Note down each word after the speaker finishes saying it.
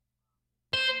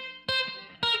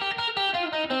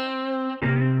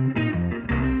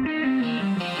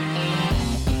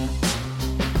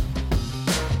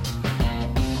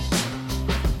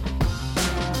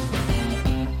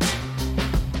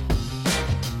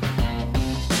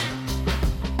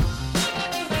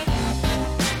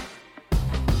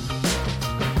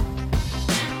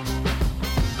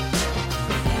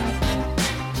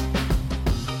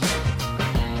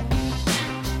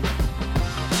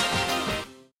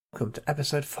welcome to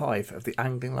episode 5 of the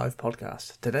Angling Live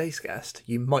podcast. Today's guest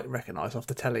you might recognise off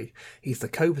the telly. He's the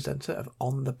co-presenter of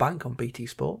On the Bank on BT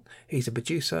Sport. He's a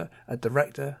producer, a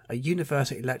director, a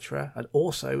university lecturer, and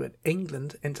also an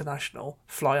England international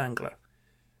fly angler.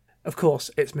 Of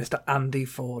course, it's Mr. Andy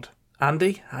Ford.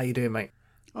 Andy, how you doing, mate?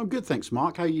 I'm good, thanks,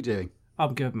 Mark. How are you doing?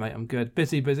 I'm good, mate. I'm good.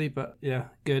 Busy, but yeah,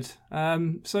 good. What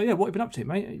have you been up to,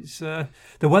 mate? It's the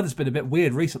weather's been a bit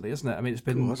weird recently, isn't it? I mean, it's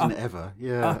been Wasn't it ever?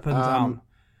 Yeah, up and down.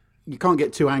 You can't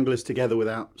get two anglers together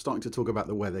without starting to talk about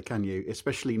the weather, can you?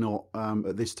 Especially not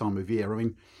at this time of year. I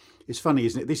mean, it's funny,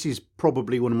 isn't it? This is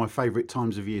probably one of my favourite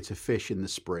times of year to fish in the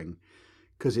spring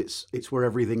because it's where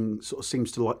everything sort of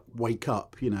seems to like wake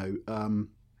up. You know,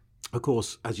 of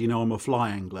course, as you know, I'm a fly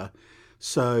angler.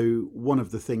 So one of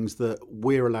the things that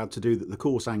we're allowed to do that the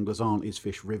course anglers aren't is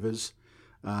fish rivers.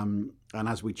 And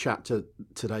as we chat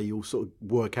today, you'll sort of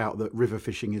work out that river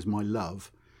fishing is my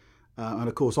love. And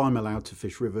of course, I'm allowed to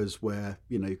fish rivers where,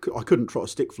 you know, I couldn't trot a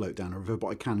stick float down a river, but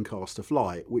I can cast a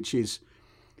fly, which is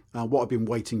what I've been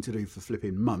waiting to do for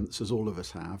flipping months, as all of us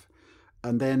have.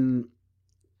 And then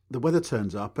the weather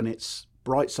turns up and it's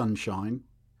bright sunshine,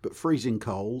 but freezing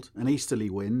cold, an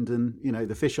easterly wind, and, you know,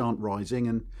 the fish aren't rising,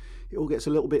 and it all gets a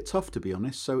little bit tough, to be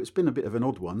honest. So it's been a bit of an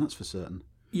odd one, that's for certain.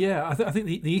 Yeah, I think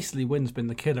the easterly wind's been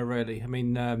the killer, really. I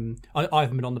mean, I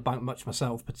haven't been on the bank much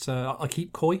myself, but I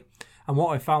keep koi. And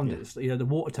what I found is, you know, the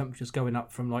water temperature's going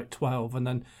up from like 12 and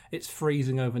then it's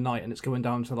freezing overnight and it's going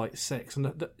down to like 6. And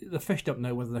the fish don't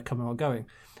know whether they're coming or going.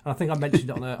 And I think I mentioned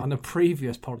it on a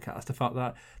previous podcast, the fact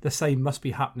that the same must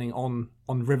be happening on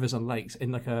rivers and lakes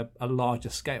in like a larger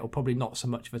scale, probably not so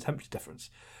much of a temperature difference.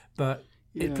 But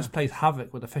it just plays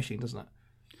havoc with the fishing, doesn't it?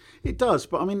 It does.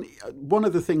 But I mean, one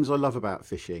of the things I love about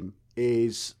fishing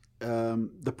is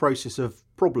the process of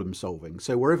problem solving.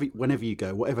 So whenever you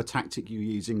go, whatever tactic you're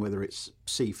using, whether it's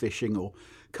sea fishing or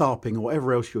carping or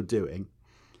whatever else you're doing,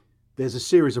 there's a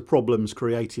series of problems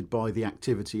created by the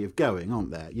activity of going, aren't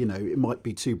there? You know, it might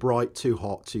be too bright, too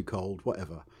hot, too cold,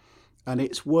 whatever. And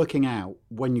it's working out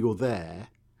when you're there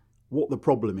what the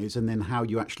problem is and then how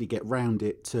you actually get round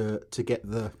it to get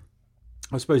the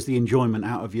enjoyment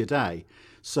out of your day.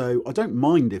 So I don't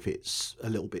mind if it's a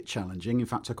little bit challenging. In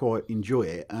fact, I quite enjoy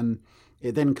it. And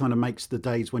it then kind of makes the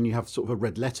days when you have sort of a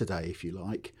red letter day, if you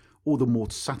like, all the more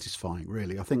satisfying,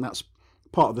 really. I think that's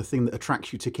part of the thing that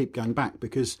attracts you to keep going back,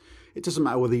 because it doesn't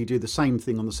matter whether you do the same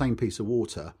thing on the same piece of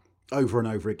water over and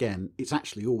over again. It's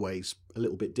actually always a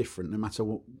little bit different, no matter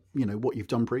what you've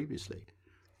done previously.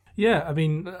 Yeah, I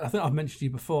mean, I think I've mentioned to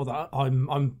you before that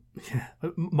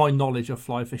my knowledge of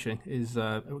fly fishing is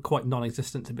quite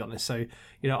non-existent, to be honest. So,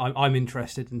 you know, I'm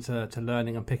interested into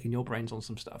learning and picking your brains on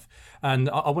some stuff. And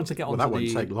I want to get on. Well, that won't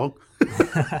take long.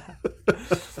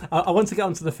 I want to get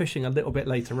onto the fishing a little bit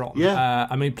later on. Yeah.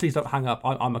 I mean, please don't hang up.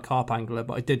 I'm a carp angler,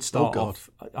 but I did start off.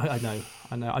 I know.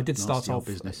 I did start off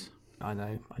business. I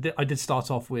know. I did start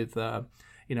off with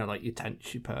you know, like your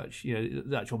tench, your perch, you know,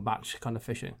 the actual match kind of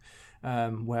fishing.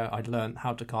 Where I'd learned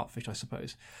how to carp fish, I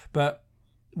suppose. But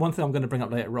one thing I'm going to bring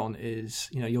up later on is,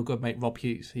 you know, your good mate Rob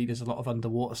Hughes. He does a lot of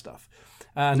underwater stuff.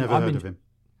 And Never heard of him.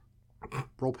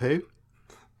 Rob who?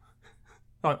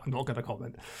 I'm not going to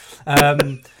comment.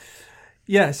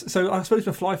 Yes, so I suppose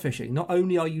for fly fishing, not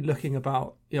only are you looking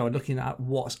at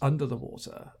what's under the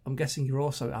water, I'm guessing you're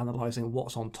also analysing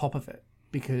what's on top of it.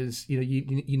 Because, you know,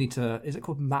 you need to, is it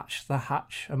called match the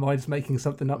hatch? Am I just making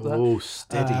something up there? Oh,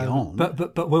 steady on.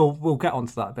 But we'll get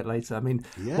onto that a bit later. I mean,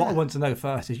 What I want to know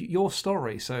first is your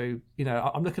story. So, you know,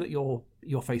 I'm looking at your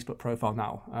Facebook profile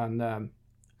now, and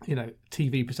you know,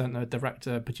 TV presenter,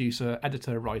 director, producer,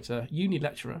 editor, writer, uni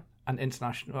lecturer, and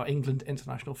England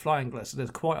international fly angler. So there's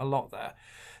quite a lot there.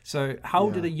 So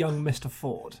how did a young Mr.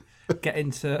 Ford get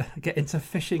into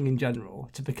fishing in general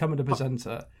to becoming a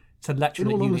presenter? To lecture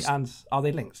at uni, and are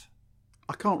they linked?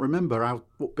 I can't remember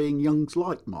what being young's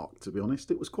like, Mark, to be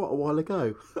honest. It was quite a while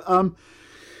ago. I've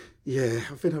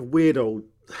been a weird old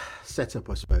setup,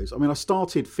 I suppose. I mean, I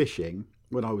started fishing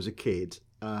when I was a kid,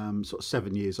 sort of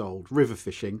 7 years old, river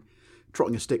fishing,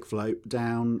 trotting a stick float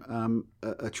down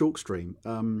a chalk stream.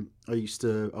 I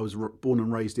was born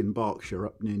and raised in Berkshire,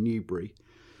 up near Newbury,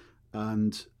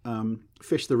 and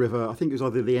fished the river. I think it was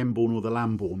either the Emborne or the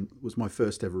Lambourne was my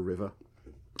first ever river.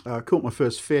 I caught my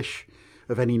first fish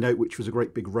of any note, which was a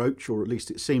great big roach, or at least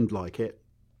it seemed like it.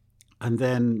 And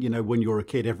then, you know, when you're a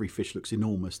kid, every fish looks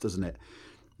enormous, doesn't it?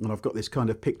 And I've got this kind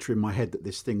of picture in my head that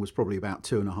this thing was probably about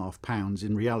 2.5 pounds.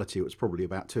 In reality, it was probably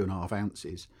about 2.5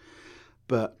 ounces.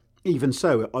 But even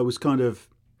so, I was kind of,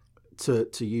 to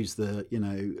use the, you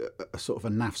know, a sort of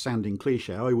a naff sounding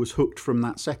cliche, I was hooked from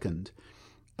that second.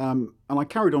 And I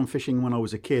carried on fishing when I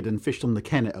was a kid and fished on the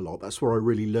Kennet a lot. That's where I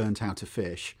really learned how to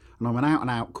fish. And I'm an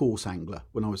out-and-out course angler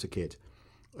when I was a kid.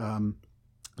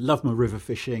 Loved my river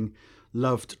fishing,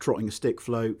 loved trotting a stick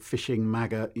float, fishing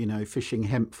maggot, fishing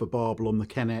hemp for barbel on the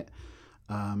Kennet,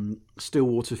 still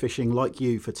water fishing like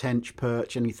you for tench,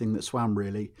 perch, anything that swam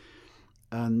really.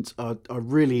 And I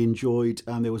really enjoyed,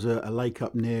 there was a lake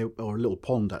up near, or a little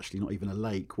pond actually, not even a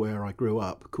lake, where I grew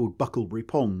up called Bucklebury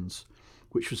Ponds,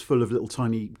 which was full of little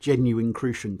tiny genuine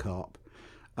crucian carp.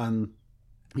 And,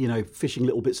 fishing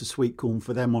little bits of sweet corn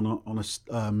for them on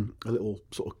a little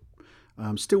sort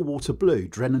of Stillwater Blue,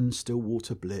 Drennan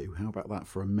Stillwater Blue. How about that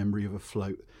for a memory of a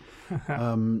float?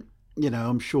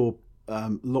 I'm sure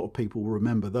a lot of people will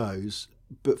remember those,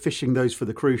 but fishing those for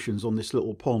the crucians on this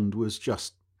little pond was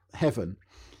just heaven.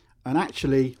 And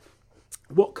actually,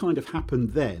 what kind of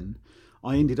happened then,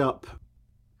 I ended up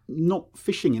not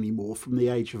fishing anymore from the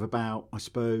age of about, I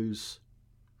suppose,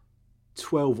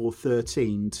 12 or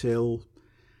 13 till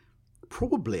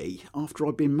probably after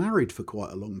I'd been married for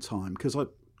quite a long time, because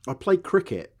I played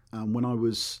cricket when I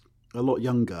was a lot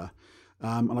younger,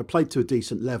 and I played to a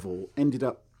decent level, ended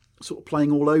up sort of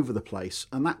playing all over the place,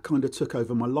 and that kind of took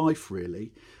over my life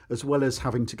really, as well as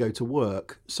having to go to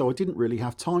work, so I didn't really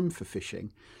have time for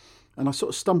fishing. And I sort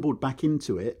of stumbled back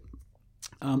into it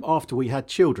after we had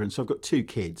children. So I've got two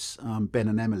kids, Ben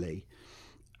and Emily,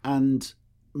 and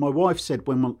my wife said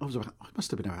when I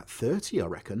must have been about 30, I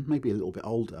reckon, maybe a little bit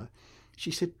older,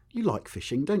 she said, "You like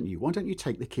fishing, don't you? Why don't you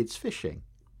take the kids fishing?"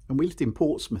 And we lived in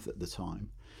Portsmouth at the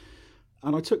time.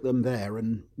 And I took them there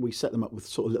and we set them up with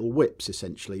sort of little whips,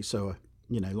 essentially. So,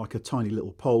 like a tiny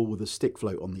little pole with a stick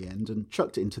float on the end, and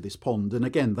chucked it into this pond. And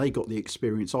again, they got the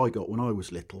experience I got when I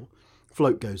was little.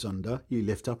 Float goes under, you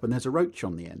lift up, and there's a roach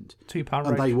on the end. £2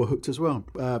 And roach. they were hooked as well.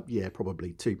 Yeah,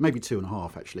 probably two, maybe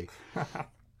 2.5 actually.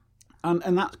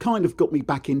 And that kind of got me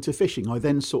back into fishing. I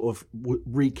then sort of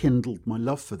rekindled my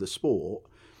love for the sport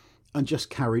and just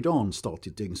carried on,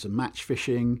 started doing some match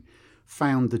fishing,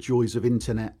 found the joys of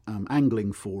internet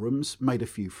angling forums, made a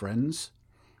few friends,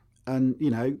 and,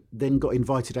 then got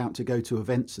invited out to go to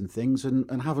events and things,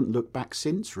 and haven't looked back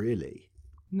since, really.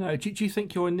 No, do you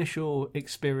think your initial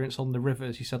experience on the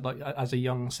rivers, you said like as a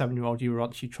young 7-year-old you were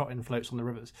actually trotting floats on the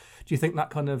rivers, do you think that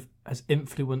kind of has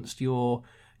influenced your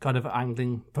kind of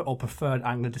angling or preferred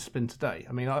angling discipline today?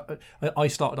 I mean, I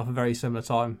started off a very similar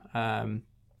time,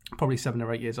 probably 7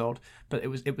 or 8 years old, but it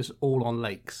was all on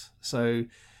lakes. So,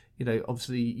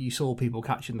 obviously you saw people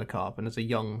catching the carp, and as a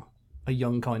young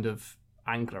kind of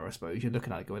angler, I suppose, you're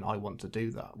looking at it going, I want to do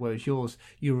that. Whereas yours,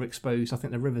 you were exposed, I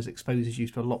think the rivers exposes you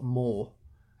to a lot more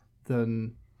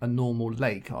than a normal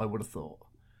lake, I would have thought.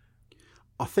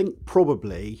 I think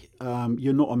probably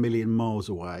you're not a million miles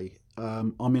away.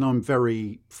 I'm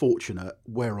very fortunate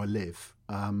where I live.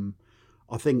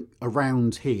 I think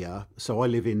around here, so I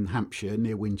live in Hampshire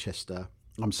near Winchester,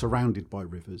 I'm surrounded by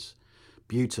rivers,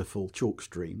 beautiful chalk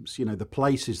streams. The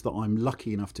places that I'm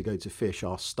lucky enough to go to fish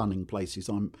are stunning places.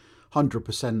 I'm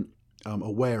 100%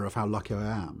 aware of how lucky I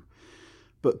am.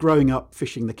 But growing up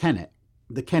fishing the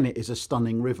Kennet is a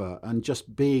stunning river, and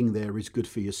just being there is good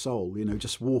for your soul,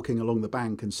 just walking along the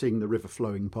bank and seeing the river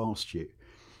flowing past you.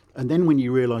 And then when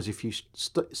you realise if you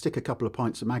stick a couple of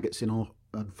pints of maggots in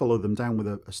and follow them down with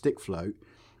a stick float,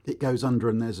 it goes under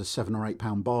and there's a 7 or 8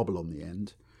 pound barbel on the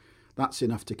end. That's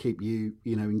enough to keep you,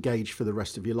 engaged for the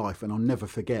rest of your life. And I'll never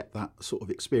forget that sort of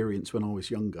experience when I was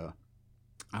younger,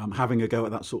 having a go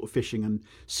at that sort of fishing and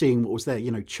seeing what was there,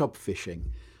 chub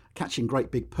fishing, catching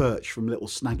great big perch from little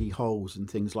snaggy holes and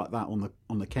things like that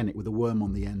on the Kennet with a worm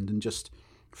on the end, and just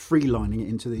freelining it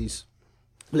into these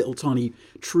little tiny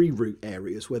tree root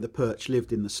areas where the perch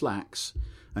lived in the slacks,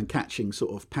 and catching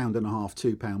sort of £1.5,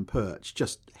 £2 perch.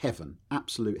 Just heaven,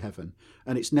 absolute heaven.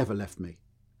 And it's never left me.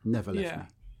 Never left me.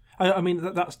 I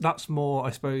mean, that's more, I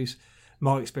suppose,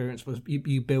 my experience was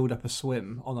you build up a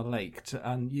swim on a lake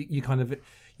and you kind of,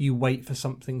 you wait for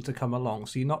something to come along.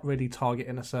 So you're not really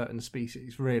targeting a certain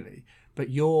species, really. But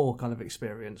your kind of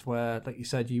experience where, like you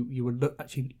said, you would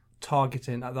actually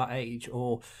targeting at that age,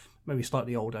 or maybe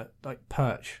slightly older, like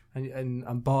perch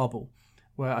and barbel,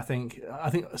 where I think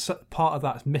part of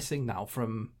that's missing now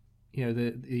from,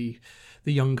 the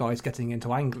young guys getting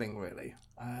into angling, really.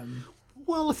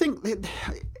 Well, I think it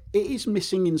is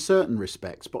missing in certain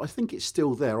respects, but I think it's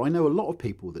still there. I know a lot of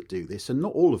people that do this, and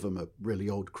not all of them are really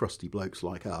old, crusty blokes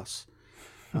like us.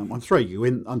 I'm throwing you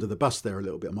in under the bus there a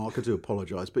little bit, Mark. I do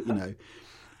apologise, but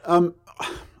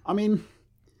I mean,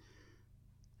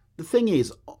 the thing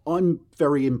is, I'm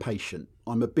very impatient.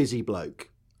 I'm a busy bloke,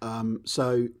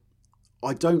 so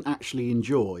I don't actually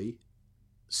enjoy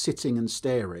sitting and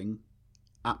staring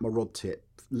at my rod tip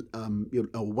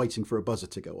or waiting for a buzzer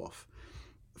to go off.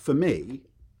 For me,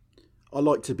 I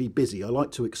like to be busy. I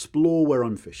like to explore where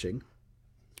I'm fishing.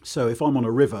 So if I'm on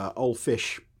a river, I'll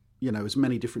fish, as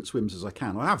many different swims as I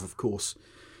can. I have, of course,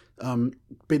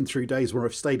 been through days where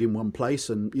I've stayed in one place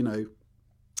and,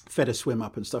 fed a swim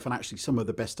up and stuff. And actually some of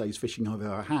the best days fishing I've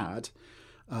ever had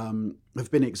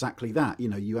have been exactly that.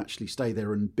 You actually stay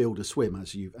there and build a swim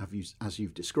as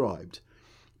you've described.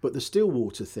 But the still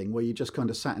water thing where you just kind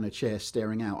of sat in a chair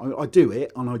staring out, I do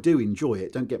it and I do enjoy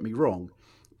it, don't get me wrong,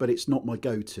 but it's not my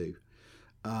go-to.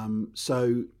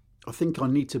 So I think I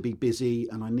need to be busy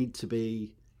and I need to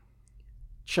be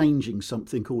changing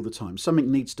something all the time.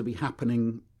 Something needs to be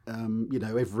happening,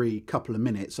 every couple of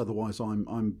minutes. Otherwise,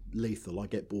 I'm lethal. I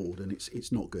get bored and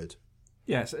it's not good.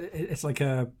 Yes, it's like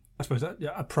I suppose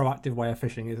a proactive way of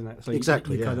fishing, isn't it? So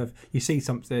exactly. You see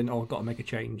something, I've got to make a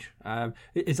change.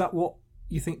 Is that what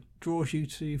you think draws you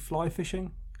to fly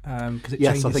fishing? Because it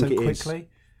changes so quickly.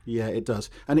 Yeah, it does.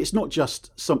 And it's not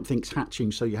just something's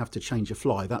hatching so you have to change a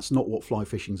fly. That's not what fly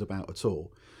fishing's about at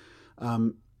all.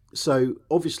 So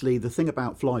obviously the thing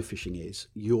about fly fishing is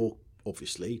you're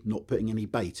obviously not putting any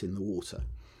bait in the water.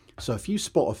 So if you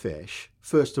spot a fish,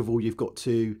 first of all, you've got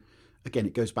to, again,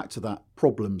 it goes back to that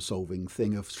problem solving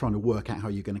thing of trying to work out how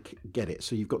you're going to get it.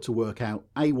 So you've got to work out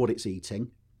A, what it's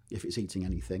eating, if it's eating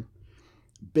anything,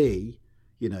 B,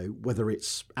 whether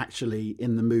it's actually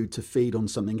in the mood to feed on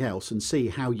something else, and see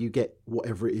how you get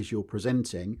whatever it is you're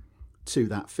presenting to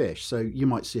that fish. So you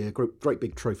might see a great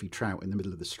big trophy trout in the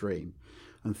middle of the stream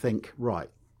and think, right,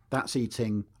 that's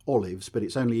eating olives, but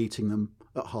it's only eating them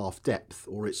at half depth,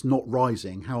 or it's not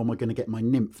rising. How am I going to get my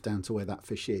nymph down to where that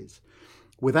fish is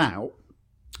without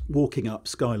walking up,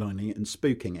 skylining it and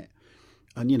spooking it?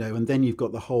 And, and then you've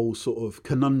got the whole sort of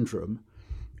conundrum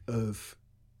of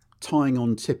tying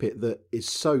on tippet that is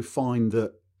so fine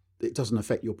that it doesn't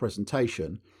affect your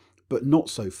presentation, but not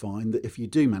so fine that if you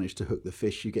do manage to hook the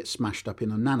fish, you get smashed up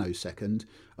in a nanosecond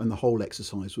and the whole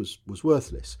exercise was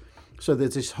worthless. So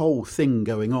there's this whole thing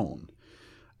going on.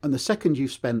 And the second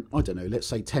you've spent, I don't know, let's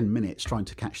say 10 minutes trying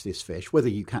to catch this fish, whether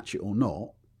you catch it or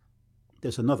not,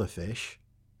 there's another fish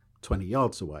 20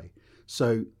 yards away.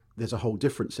 So there's a whole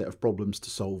different set of problems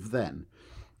to solve then.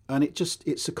 And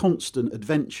it's a constant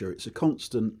adventure. It's a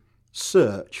constant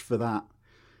search for that,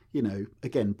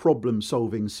 again,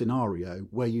 problem-solving scenario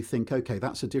where you think, okay,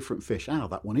 that's a different fish.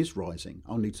 That one is rising.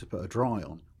 I'll need to put a dry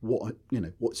on.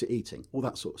 What's it eating? All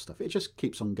that sort of stuff. It just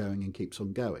keeps on going and keeps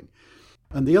on going.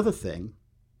 And the other thing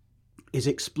is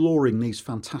exploring these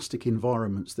fantastic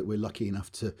environments that we're lucky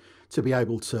enough to be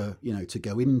able to, to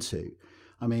go into.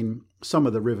 I mean, some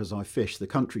of the rivers I fish, the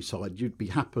countryside, you'd be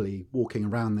happily walking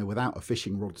around there without a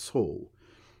fishing rod at all,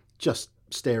 just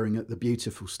staring at the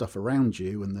beautiful stuff around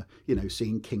you and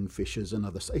seeing kingfishers and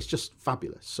other stuff. It's just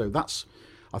fabulous. So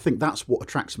I think that's what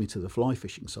attracts me to the fly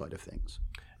fishing side of things.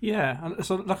 Yeah, and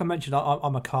so like I mentioned,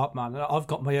 I'm a carp man. I've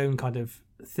got my own kind of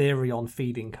theory on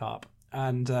feeding carp,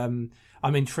 and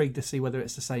I'm intrigued to see whether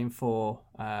it's the same for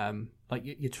like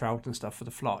your trout and stuff for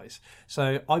the flies.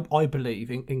 So I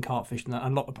believe in carp fishing, and a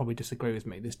lot will probably disagree with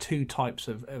me. There's two types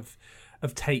of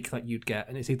take that you'd get,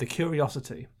 and it's either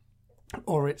curiosity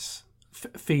or it's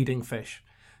feeding fish.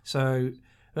 So,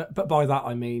 but by that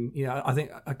I mean, I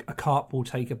think a carp will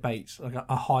take a bait, like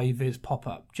a high vis pop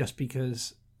up, just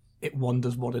because it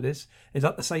wonders what it is. Is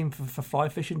that the same for fly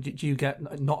fishing? Do you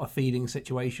get not a feeding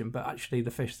situation, but actually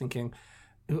the fish thinking,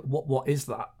 what is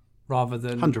that, rather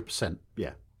than 100%?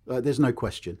 Yeah, there's no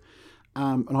question.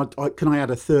 And can I add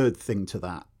a third thing to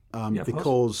that?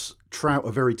 Because trout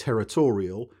are very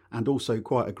territorial and also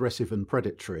quite aggressive and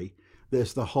predatory.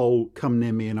 There's the whole "come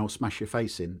near me and I'll smash your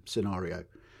face in" scenario.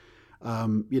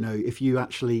 If you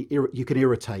actually you can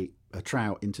irritate a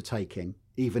trout into taking,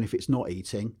 even if it's not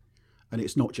eating, and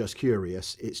it's not just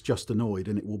curious, it's just annoyed,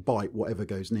 and it will bite whatever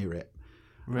goes near it.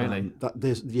 Really?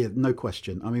 No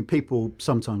question. I mean, people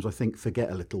sometimes, I think,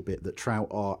 forget a little bit that trout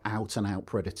are out and out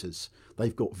predators.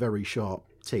 They've got very sharp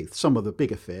teeth. Some of the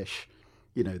bigger fish,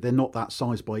 they're not that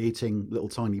size by eating little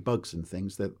tiny bugs and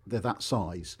things. They're that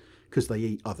size because they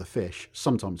eat other fish,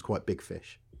 sometimes quite big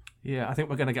fish. Yeah, I think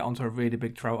we're going to get onto a really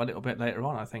big trout a little bit later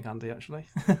on, I think, Andy, actually.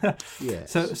 Yeah.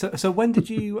 So when did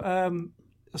you...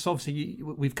 so obviously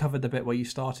we've covered the bit where you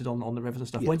started on the rivers and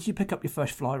stuff. Yeah. When did you pick up your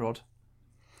first fly rod?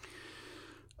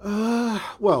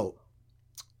 Well,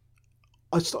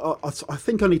 I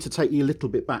think I need to take you a little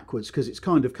bit backwards because it's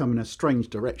kind of come in a strange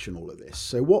direction, all of this.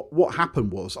 So what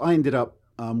happened was I ended up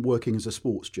working as a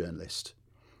sports journalist.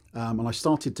 And I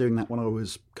started doing that when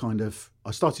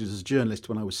I started as a journalist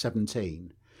when I was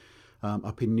 17.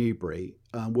 up in Newbury,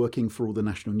 working for all the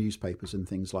national newspapers and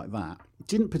things like that.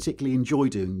 Didn't particularly enjoy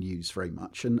doing news very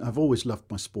much, and I've always loved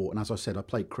my sport. And as I said, I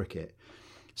played cricket.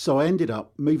 So I ended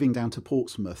up moving down to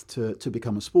Portsmouth to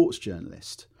become a sports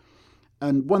journalist.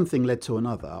 And one thing led to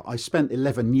another. I spent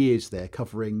 11 years there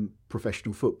covering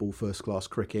professional football, first-class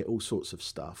cricket, all sorts of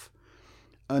stuff.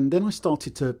 And then I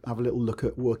started to have a little look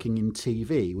at working in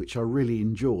TV, which I really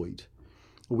enjoyed.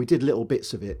 We did little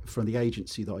bits of it from the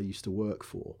agency that I used to work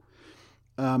for.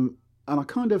 And I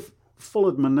kind of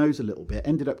followed my nose a little bit,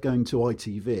 ended up going to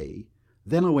ITV.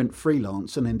 Then I went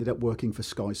freelance and ended up working for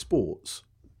Sky Sports,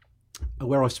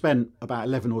 where I spent about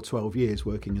 11 or 12 years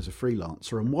working as a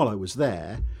freelancer. And while I was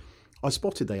there, I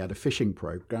spotted they had a fishing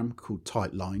programme called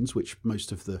Tight Lines, which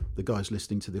most of the guys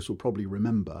listening to this will probably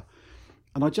remember.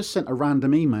 And I just sent a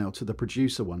random email to the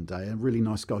producer one day, a really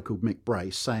nice guy called Mick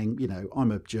Brace, saying,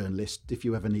 I'm a journalist. If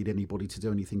you ever need anybody to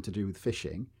do anything to do with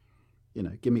fishing,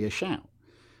 give me a shout.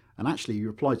 And actually he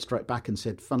replied straight back and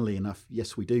said, funnily enough,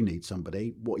 yes, we do need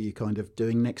somebody. What are you kind of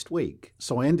doing next week?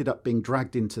 So I ended up being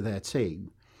dragged into their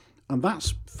team. And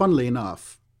that's, funnily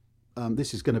enough,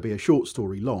 this is going to be a short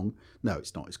story long. No,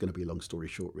 it's not. It's going to be a long story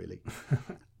short, really.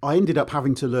 I ended up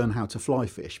having to learn how to fly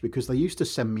fish because they used to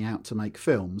send me out to make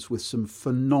films with some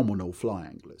phenomenal fly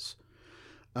anglers.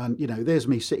 And, there's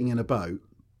me sitting in a boat.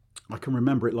 I can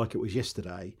remember it like it was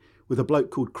yesterday, with a bloke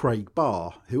called Craig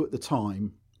Barr, who at the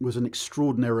time was an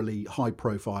extraordinarily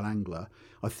high-profile angler.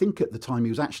 I think at the time he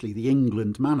was actually the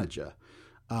England manager.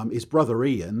 His brother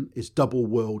Ian is double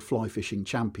world fly fishing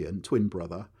champion, twin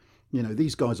brother.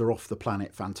 These guys are off the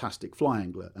planet, fantastic fly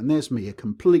angler. And there's me, a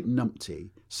complete numpty,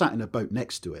 sat in a boat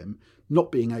next to him,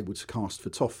 not being able to cast for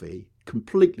toffee,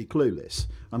 completely clueless.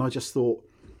 And I just thought,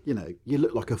 you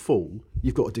look like a fool.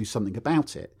 You've got to do something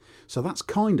about it. So that's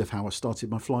kind of how I started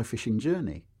my fly fishing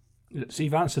journey. So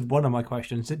you've answered one of my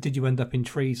questions. Did you end up in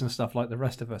trees and stuff like the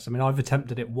rest of us? I mean, I've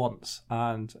attempted it once,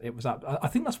 and it was. I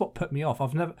think that's what put me off.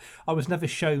 I was never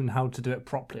shown how to do it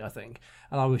properly, I think,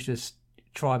 and I was just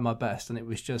trying my best, and it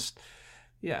was just,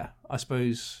 I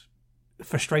suppose,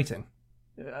 frustrating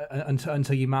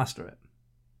until you master it.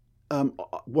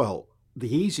 Well,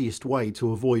 the easiest way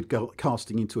to avoid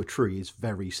casting into a tree is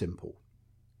very simple.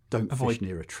 Don't fish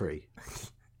near a tree.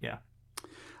 Yeah.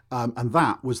 And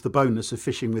that was the bonus of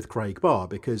fishing with Craig Barr,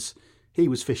 because he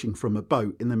was fishing from a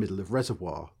boat in the middle of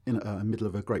reservoir, in the middle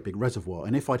of a great big reservoir.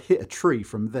 And if I'd hit a tree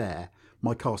from there,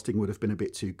 my casting would have been a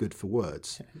bit too good for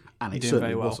words. And it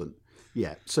certainly wasn't.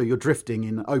 Yeah, so you're drifting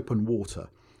in open water.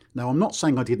 Now, I'm not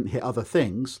saying I didn't hit other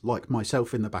things, like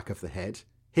myself in the back of the head,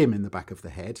 him in the back of the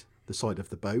head, the side of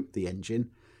the boat, the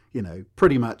engine.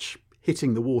 Pretty much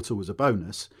hitting the water was a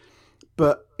bonus.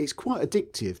 But it's quite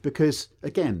addictive because,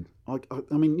 again, I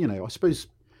mean, I suppose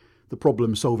the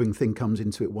problem-solving thing comes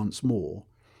into it once more,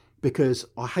 because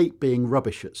I hate being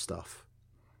rubbish at stuff.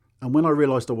 And when I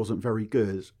realised I wasn't very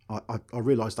good, I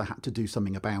realised I had to do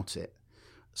something about it.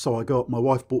 So my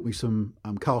wife bought me some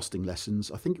casting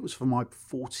lessons. I think it was for my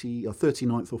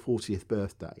 39th or 40th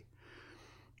birthday.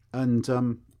 And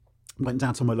went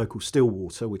down to my local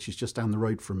Stillwater, which is just down the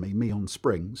road from me, Meon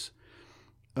Springs.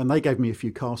 And they gave me a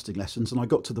few casting lessons, and I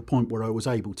got to the point where I was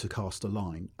able to cast a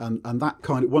line. And that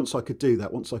kind of, once I could do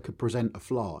that, once I could present a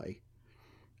fly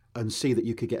and see that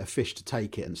you could get a fish to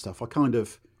take it and stuff,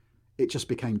 it just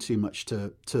became too much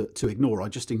to ignore. I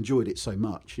just enjoyed it so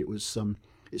much.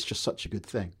 It's just such a good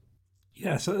thing.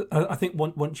 Yeah, so I think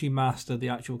once you master the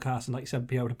actual cast and, like you said,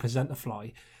 be able to present a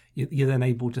fly, you're then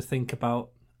able to think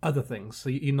about other things. So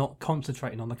you're not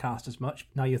concentrating on the cast as much.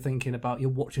 Now you're thinking about, you're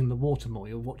watching the water more.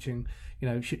 You're watching,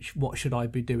 what should I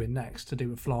be doing next to do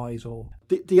with flies or...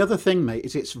 The other thing, mate,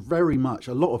 is it's very much,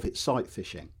 a lot of it's sight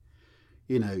fishing.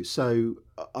 So,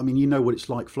 I mean, what it's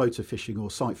like floater fishing or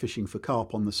sight fishing for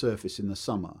carp on the surface in the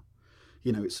summer.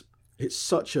 It's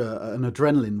such an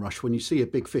adrenaline rush when you see a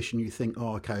big fish and you think,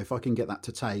 oh, okay, if I can get that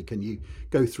to take, and you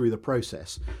go through the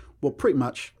process. Well, pretty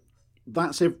much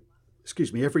that's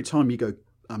every time you go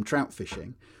trout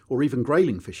fishing or even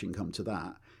grayling fishing, come to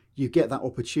that, you get that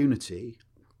opportunity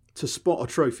to spot a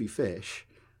trophy fish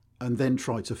and then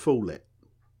try to fool it.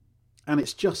 And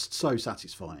it's just so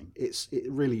satisfying. It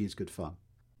really is good fun.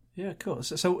 Yeah, cool.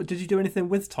 So did you do anything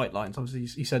with Tight Lines?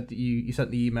 Obviously, you said that you sent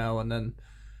the email and then...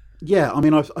 Yeah, I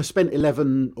mean, I spent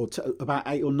 11 or about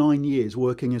 8 or 9 years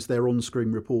working as their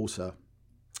on-screen reporter.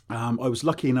 I was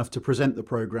lucky enough to present the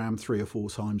programme 3 or 4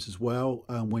 times as well.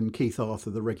 When Keith Arthur,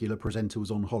 the regular presenter,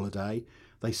 was on holiday,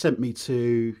 they sent me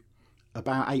to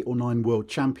about 8 or 9 world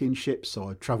championships. So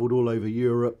I travelled all over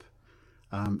Europe,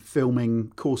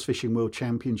 filming Course Fishing World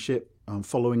Championship,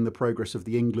 following the progress of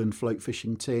the England float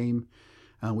fishing team,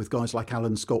 with guys like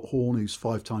Alan Scott Horn, who's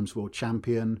 5 times world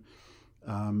champion.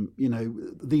 You know,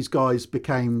 these guys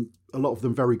became, a lot of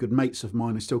them, very good mates of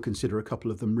mine. I still consider a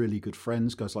couple of them really good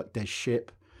friends. Guys like Des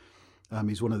Ship.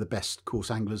 He's one of the best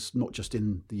course anglers, not just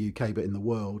in the UK, but in the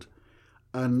world.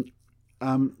 And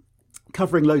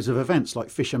covering loads of events like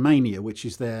Fishermania, which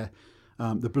is their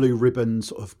the blue ribbon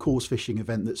sort of course fishing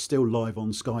event that's still live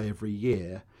on Sky every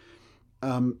year.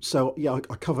 So yeah,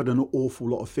 I covered an awful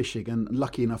lot of fishing, and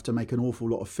lucky enough to make an awful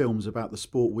lot of films about the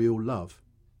sport we all love.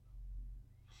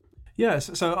 Yeah,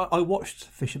 so I watched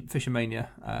Fishermania.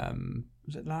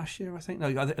 Was it last year? I think no,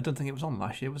 I don't think it was on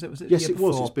last year. Was it? Was it? Yes, the year it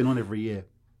was. before? It's been on every year.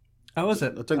 Oh, was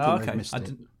it? I don't think they've missed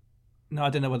it. No, I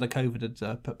didn't know whether COVID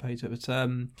had put pay to it,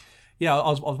 but yeah, I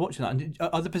was watching that. And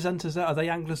are the presenters there? Are they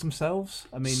anglers themselves?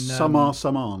 I mean, some are,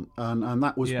 some aren't, and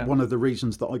that was yeah. one of the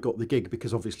reasons that I got the gig,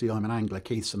 because obviously I'm an angler.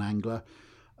 Keith's an angler.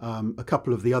 A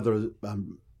couple of the other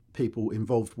people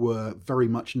involved were very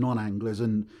much non-anglers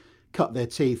and cut their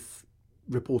teeth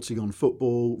reporting on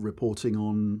football, reporting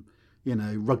on, you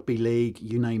know, rugby league,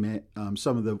 you name it.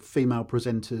 Some of the female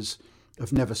presenters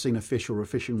have never seen a fish or a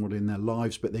fishing rod in their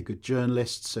lives, but they're good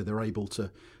journalists, so they're able to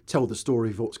tell the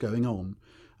story of what's going on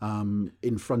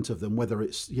in front of them. Whether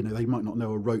it's, you know, they might not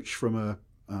know a roach from a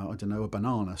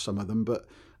banana, some of them, but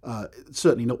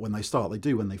certainly not when they start. They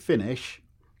do when they finish,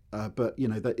 but you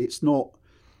know that it's not.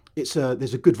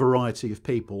 There's a good variety of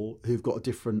people who've got a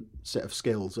different set of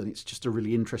skills, and it's just a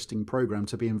really interesting program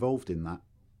to be involved in that.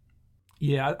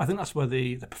 Yeah, I think that's where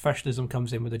the professionalism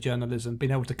comes in with the journalism,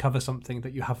 being able to cover something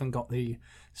that you haven't got the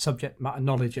subject matter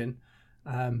knowledge in,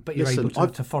 but you're able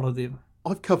to follow the...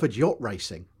 I've covered yacht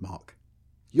racing, Mark.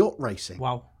 Yacht racing.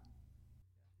 Wow.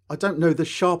 I don't know the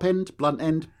sharp end, blunt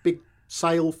end, big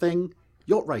sail thing.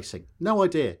 Yacht racing. No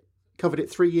idea. Covered it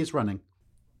 3 years running.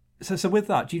 So with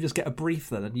that, do you just get a brief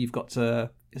then, and you've got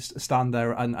to stand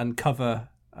there and cover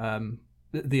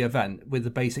the event with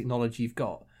the basic knowledge you've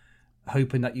got,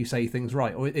 hoping that you say things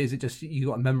right? Or is it just you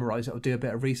got to memorise it or do a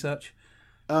bit of research?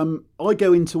 I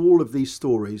go into all of these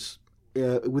stories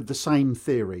with the same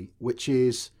theory, which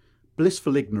is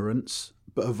blissful ignorance,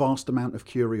 but a vast amount of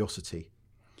curiosity.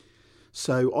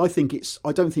 So I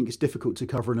don't think it's difficult to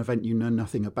cover an event you know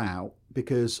nothing about,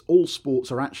 because all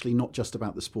sports are actually not just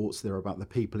about the sports, they're about the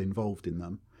people involved in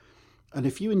them. And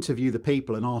if you interview the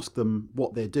people and ask them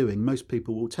what they're doing, most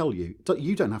people will tell you.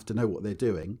 You don't have to know what they're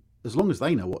doing. As long as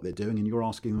they know what they're doing and you're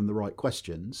asking them the right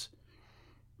questions,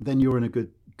 then you're in a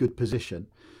good position,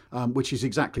 which is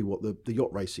exactly what the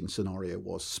yacht racing scenario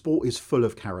was. Sport is full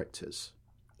of characters,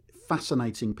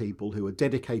 fascinating people who are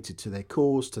dedicated to their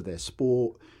cause, to their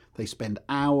sport. They spend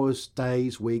hours,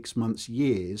 days, weeks, months,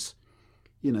 years,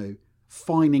 you know,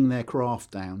 fining their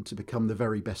craft down to become the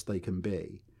very best they can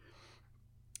be.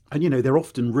 And, you know, they're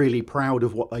often really proud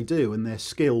of what they do, and their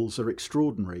skills are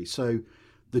extraordinary. So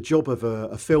the job of a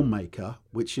filmmaker,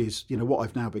 which is, you know, what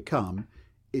I've now become,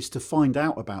 is to find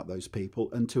out about those people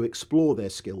and to explore their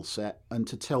skill set and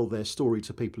to tell their story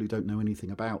to people who don't know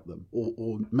anything about them,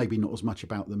 or maybe not as much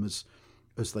about them as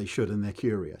they should, and they're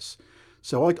curious.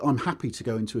 So I'm happy to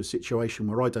go into a situation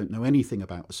where I don't know anything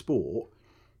about a sport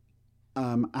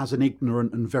as an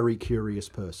ignorant and very curious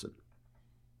person.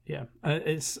 Yeah,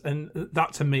 and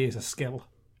that to me is a skill.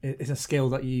 It's a skill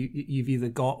that you've either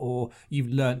got or you've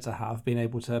learnt to have, being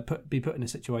able to be put in a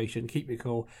situation, keep your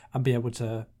cool, and be able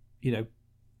to, you know,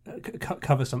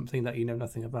 cover something that you know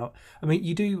nothing about. I mean,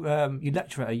 you do you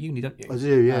lecture at a uni, don't you? I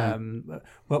do, yeah.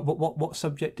 What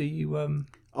subject do you?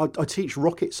 I teach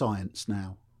rocket science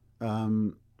now.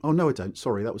 Oh no, I don't.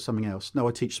 Sorry, that was something else. No,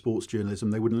 I teach sports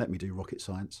journalism. They wouldn't let me do rocket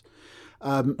science.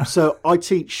 So I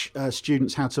teach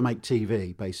students how to make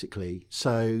TV, basically.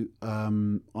 So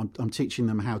I'm teaching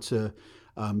them how to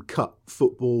cut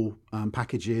football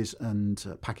packages,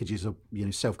 and packages of, you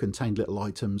know, self-contained little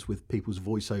items with people's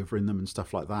voiceover in them and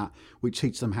stuff like that. We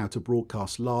teach them how to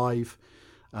broadcast live,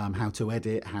 how to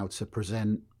edit, how to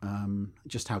present,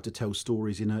 just how to tell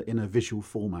stories in a visual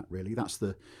format. Really, that's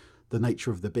the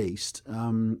nature of the beast.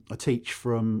 I teach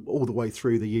from all the way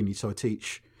through the uni, so I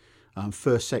teach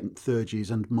first, second, third years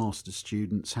and master's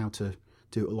students how to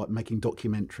do it, like making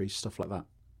documentaries, stuff like that.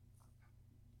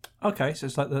 Okay, so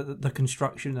it's like the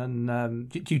construction, and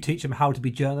do you teach them how to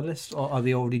be journalists, or are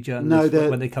they already journalists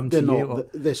when they come to you? No,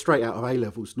 they're straight out of A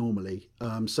levels normally.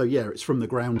 So yeah, it's from the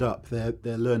ground up. They're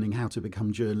learning how to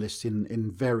become journalists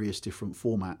in various different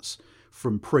formats,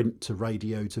 from print to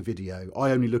radio to video.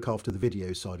 I only look after the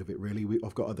video side of it, really.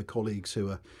 I've got other colleagues who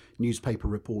are newspaper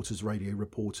reporters, radio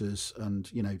reporters, and,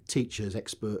 you know, teachers,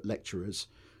 expert lecturers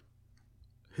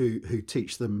who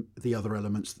teach them the other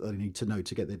elements that they need to know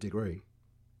to get their degree.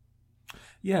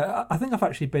 Yeah, I think I've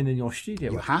actually been in your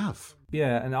studio. You have.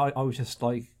 Yeah, and I was just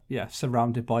like, yeah,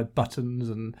 surrounded by buttons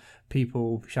and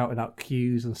people shouting out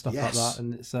cues and stuff like Yes. that.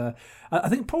 And it's, I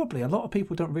think probably a lot of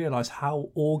people don't realise how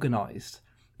organised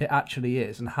it actually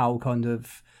is and how kind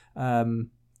of,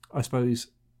 I suppose,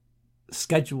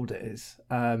 scheduled it is.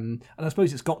 And I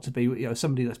suppose it's got to be,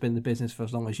 somebody that's been in the business for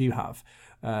as long as you have,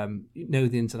 know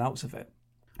the ins and outs of it.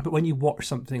 But when you watch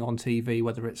something on TV,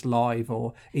 whether it's live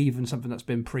or even something that's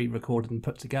been pre-recorded and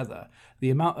put together, the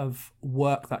amount of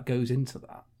work that goes into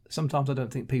that, sometimes I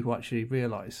don't think people actually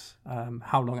realise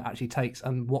how long it actually takes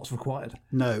and what's required.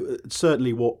 No,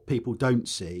 certainly what people don't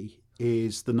see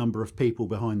is the number of people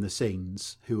behind the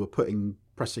scenes who are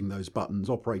pressing those buttons,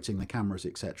 operating the cameras,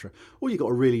 etc. All you got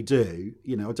to really do,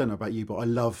 I don't know about you, but I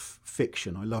love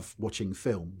fiction. I love watching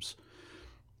films.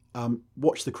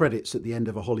 Watch the credits at the end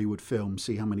of a Hollywood film,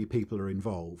 see how many people are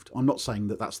involved. I'm not saying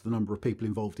that that's the number of people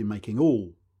involved in making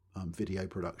all video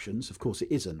productions. Of course,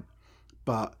 it isn't.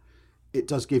 But it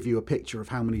does give you a picture of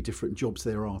how many different jobs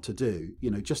there are to do.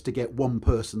 Just to get one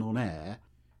person on air,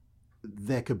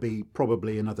 there could be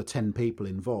probably another 10 people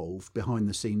involved behind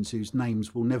the scenes whose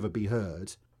names will never be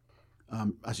heard.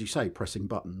 As you say, pressing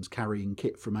buttons, carrying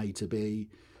kit from A to B,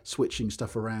 switching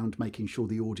stuff around, making sure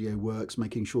the audio works,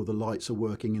 making sure the lights are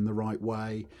working in the right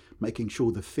way, making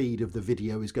sure the feed of the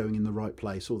video is going in the right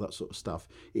place, all that sort of stuff.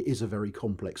 It is a very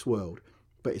complex world,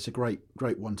 but it's a great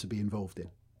one to be involved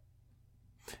in.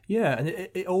 Yeah, and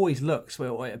it always looks,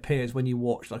 well, it appears when you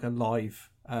watch like a live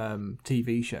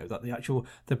TV show that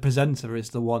the presenter is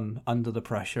the one under the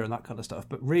pressure and that kind of stuff.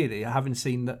 But really, having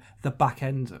seen the back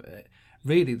end of it,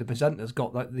 really the presenter's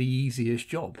got like the easiest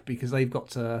job because they've got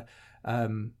to,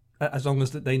 as long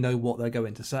as they know what they're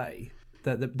going to say,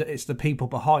 it's the people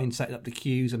behind setting up the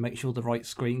cues and make sure the right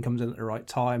screen comes in at the right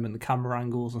time and the camera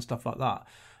angles and stuff like that.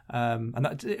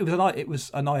 And it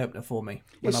was an eye opener for me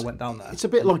when I went down there. It's a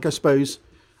bit like, I suppose,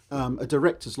 a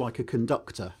director's like a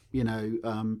conductor,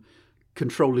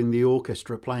 controlling the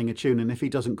orchestra, playing a tune, and if he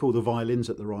doesn't call the violins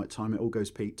at the right time, it all goes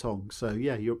Pete Tong. So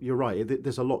yeah, you're right.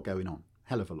 There's a lot going on,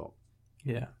 hell of a lot.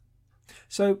 Yeah.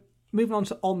 So moving on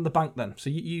to On the Bank then. So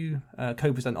you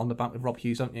co-present On the Bank with Rob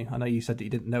Hughes, don't you? I know you said that you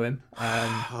didn't know him.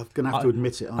 I'm going to have to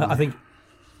admit it.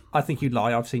 I think you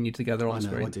lie. I've seen you together on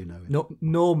screen. I do know him.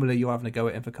 Normally you're having a go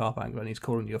at him for Carpangler and he's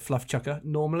calling you a fluff chucker,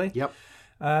 normally. Yep.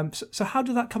 So how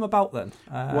did that come about then?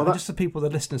 Well, just for people, the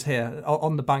listeners here,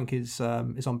 On the Bank is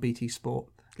on BT Sport.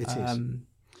 It is.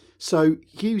 So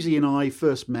Hughesy and I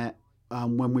first met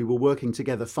when we were working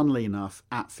together, funnily enough,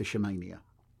 at Fishermania.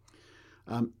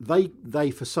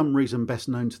 They, for some reason best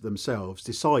known to themselves,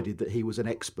 decided that he was an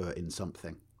expert in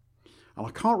something. And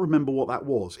I can't remember what that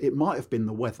was. It might have been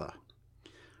the weather.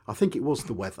 I think it was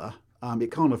the weather.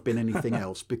 It can't have been anything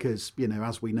else because,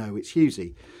 as we know, it's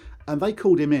Hughesy. And they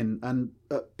called him in, and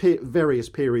at various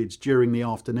periods during the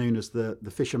afternoon as the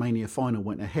Fishermania final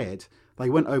went ahead, they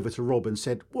went over to Rob and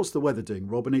said, "What's the weather doing,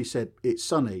 Rob?" And he said, "It's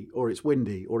sunny, or it's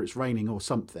windy, or it's raining, or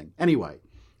something." Anyway,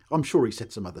 I'm sure he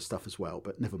said some other stuff as well,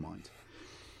 but never mind.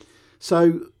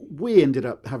 So we ended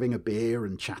up having a beer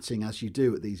and chatting as you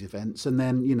do at these events. And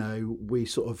then, we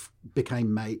sort of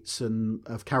became mates and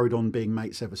have carried on being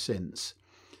mates ever since.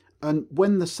 And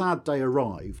when the sad day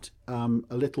arrived a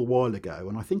little while ago,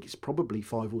 and I think it's probably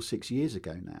 5 or 6 years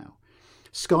ago now,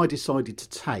 Sky decided to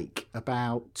take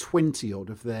about 20 odd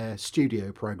of their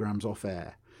studio programmes off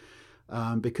air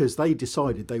because they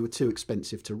decided they were too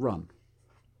expensive to run.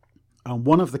 And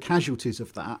one of the casualties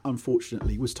of that,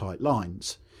 unfortunately, was Tight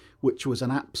Lines, which was an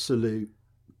absolute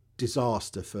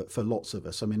disaster for lots of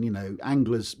us. I mean,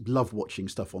 anglers love watching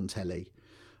stuff on telly.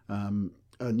 And,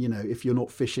 if you're not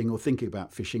fishing or thinking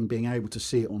about fishing, being able to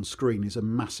see it on screen is a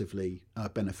massively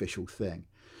beneficial thing.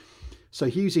 So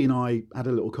Hughesy and I had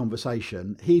a little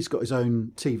conversation. He's got his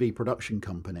own TV production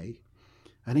company.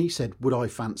 And he said, would I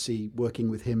fancy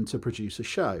working with him to produce a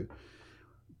show?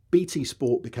 BT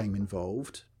Sport became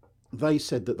involved. They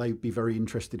said that they'd be very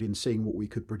interested in seeing what we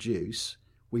could produce.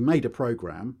 We made a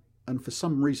programme, and for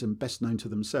some reason best known to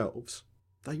themselves,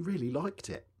 they really liked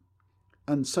it.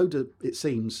 And so do, it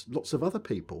seems, lots of other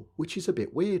people, which is a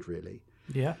bit weird, really.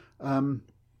 Yeah.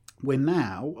 We're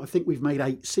now, I think we've made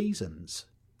 8 seasons.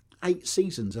 8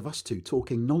 seasons of us two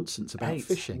talking nonsense about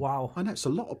fishing. Wow. I know, it's a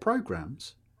lot of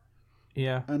programmes.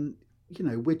 Yeah. And,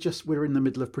 we're in the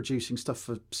middle of producing stuff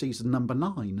for season number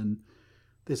 9, and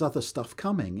there's other stuff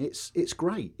coming. It's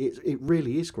great. It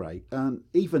really is great. And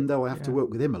even though I have to work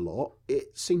with him a lot,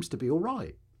 it seems to be all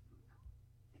right.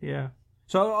 Yeah.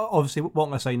 So obviously, what I'm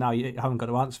going to say now, you haven't got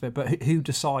to answer it, but who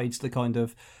decides the kind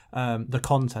of the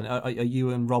content? Are you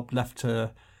and Rob left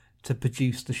to to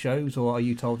produce the shows, or are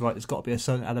you told, right, there's got to be a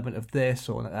certain element of this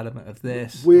or an element of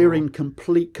this? We're in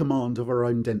complete command of our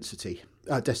own destiny.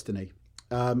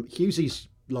 Hughesy's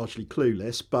largely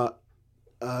clueless, but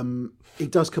he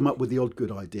does come up with the odd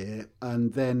good idea,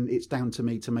 and then it's down to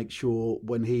me to make sure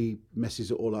when he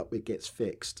messes it all up, it gets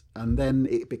fixed, and then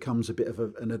it becomes a bit of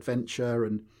an adventure.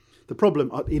 And the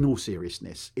problem, in all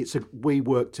seriousness, we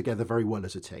work together very well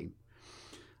as a team.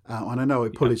 And I know I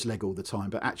pull his leg all the time,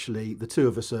 but actually the two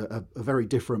of us are very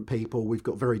different people. We've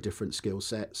got very different skill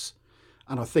sets.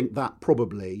 And I think that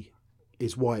probably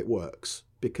is why it works,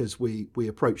 because we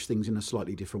approach things in a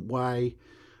slightly different way.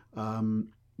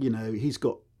 He's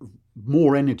got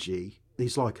more energy.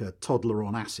 He's like a toddler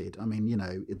on acid. I mean,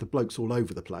 the bloke's all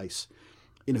over the place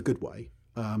in a good way.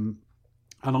 And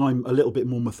I'm a little bit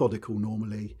more methodical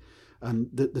normally. And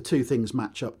the two things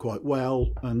match up quite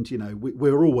well. And,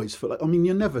 we're always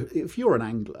if you're an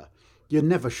angler, you're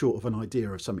never short of an idea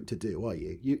of something to do, are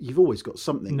you? You've always got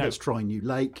something. No. Let's try a new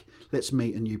lake. Let's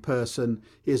meet a new person.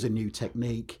 Here's a new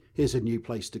technique. Here's a new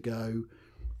place to go.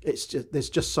 There's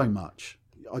just so much.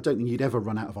 I don't think you'd ever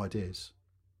run out of ideas.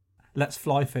 Let's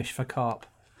fly fish for carp.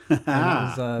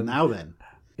 Now then.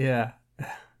 Yeah.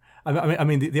 I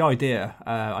mean, the idea.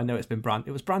 I know it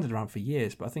was branded around for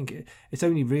years, but I think it's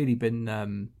only really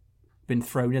been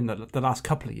thrown in the last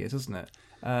couple of years, hasn't it?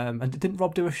 And didn't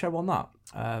Rob do a show on that?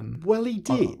 Well, he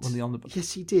did.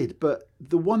 Yes, he did. But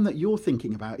the one that you're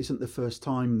thinking about isn't the first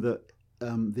time that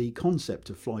the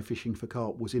concept of fly fishing for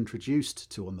carp was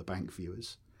introduced to On the Bank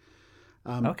viewers.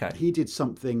 Okay. He did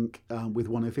something with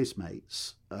one of his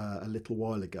mates a little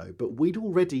while ago, but we'd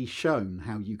already shown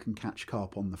how you can catch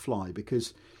carp on the fly,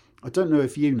 because I don't know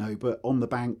if you know, but On the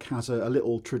Bank has a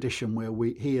little tradition where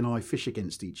he and I fish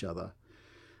against each other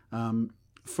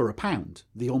for a pound,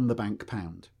 the On the Bank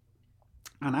pound.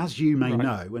 And as you may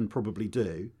know, and probably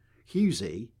do,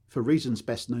 Hughesy, for reasons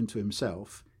best known to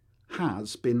himself,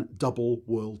 has been double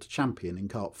world champion in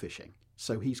carp fishing.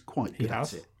 So he's quite good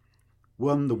at it.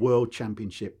 Won the world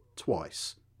championship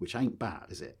twice, which ain't bad,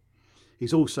 is it?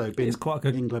 He's also been quite a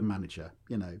good England manager.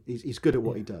 He's good at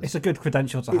what he does. It's a good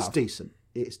credential to have.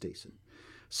 It's decent.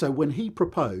 So when he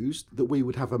proposed that we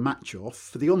would have a match off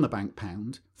for the On the Bank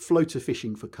pound, floater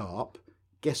fishing for carp,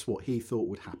 guess what he thought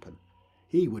would happen?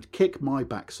 He would kick my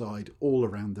backside all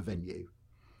around the venue.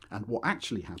 And what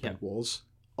actually happened was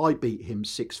I beat him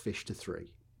 6 fish to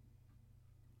 3.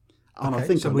 And I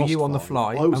think so. Were you on the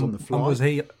fly? I was on the fly. And was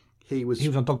he? He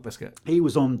was on dog biscuit. He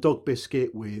was on dog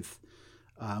biscuit with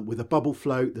a bubble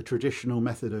float, the traditional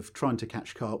method of trying to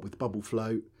catch carp with bubble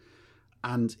float.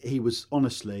 And he was,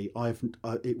 honestly,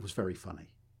 it was very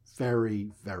funny. Very,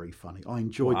 very funny. I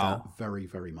enjoyed that very,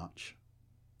 very much.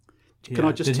 Can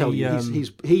I just tell you,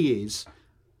 he is,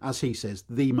 as he says,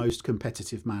 the most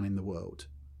competitive man in the world,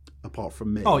 apart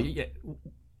from me. Oh, yeah,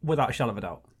 without a shadow of a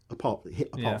doubt. Apart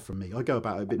from me. I go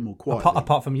about it a bit more quietly.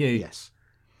 Apart from you? Yes.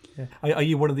 Yeah. Are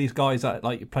you one of these guys that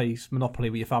plays Monopoly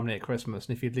with your family at Christmas,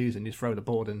 and if you lose, and you throw the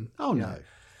board in? Oh no.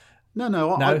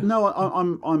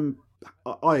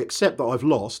 I accept that I've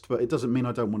lost, but it doesn't mean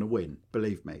I don't want to win.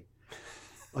 Believe me,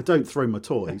 I don't throw my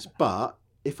toys. But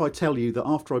if I tell you that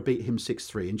after I beat him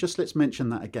 6-3, and just let's mention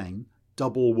that again,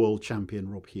 double world champion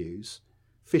Rob Hughes,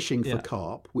 fishing for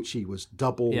carp, which he was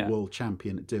double world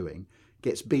champion at doing,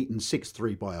 gets beaten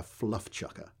 6-3 by a fluff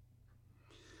chucker.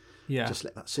 Yeah, just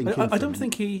let that sink in. I don't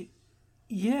think he.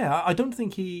 Yeah, I don't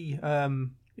think he.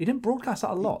 He didn't broadcast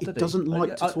that a lot, did he? He doesn't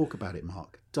like to talk about it,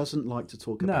 Mark. Doesn't like to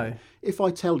talk about it. If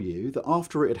I tell you that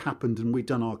after it had happened and we'd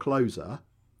done our closer,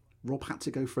 Rob had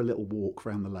to go for a little walk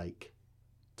around the lake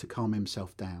to calm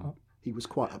himself down. He was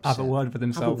quite upset. Have a word with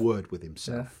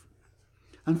himself.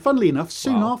 Yeah. And funnily enough,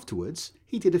 soon afterwards,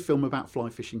 he did a film about fly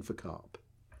fishing for carp.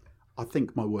 I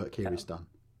think my work here is done.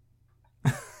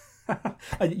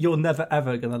 You're never,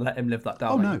 ever going to let him live that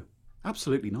down. Oh, no.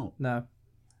 Absolutely not. No.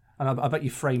 And I bet you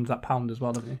framed that pound as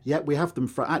well, haven't you? Yeah, we have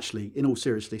them. Actually, in all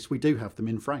seriousness, we do have them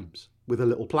in frames with a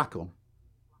little plaque on.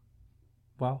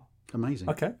 Wow. Amazing.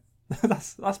 Okay.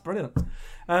 That's brilliant.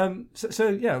 So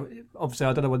yeah, obviously,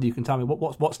 I don't know whether you can tell me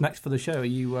what's next for the show. Are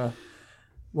you...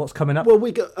 What's coming up? Well,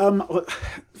 we got.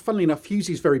 Funnily enough,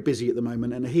 Hughesy's very busy at the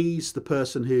moment, and he's the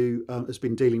person who has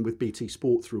been dealing with BT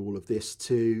Sport through all of this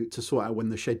to sort out when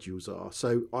the schedules are.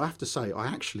 So I have to say, I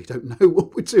actually don't know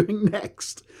what we're doing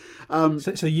next.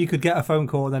 So you could get a phone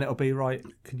call, and then it'll be right.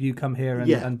 Could you come here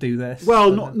and do this?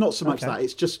 Well, not so much that.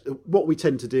 It's just what we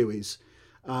tend to do is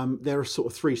there are sort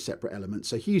of 3 separate elements.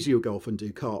 So Hughesy will go off and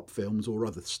do carp films or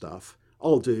other stuff.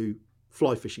 I'll do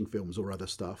fly fishing films or other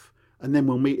stuff. And then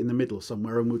we'll meet in the middle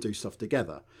somewhere and we'll do stuff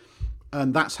together.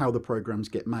 And that's how the programs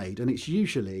get made. And it's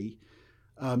usually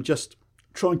just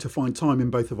trying to find time in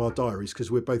both of our diaries,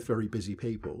 because we're both very busy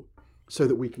people, so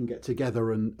that we can get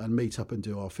together and meet up and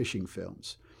do our fishing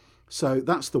films. So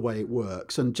that's the way it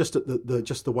works. And just at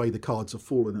just the way the cards have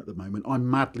fallen at the moment, I'm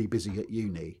madly busy at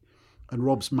uni, and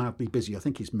Rob's madly busy. I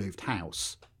think he's moved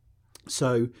house.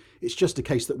 So it's just a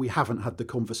case that we haven't had the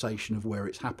conversation of where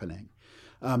it's happening.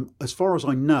 As far as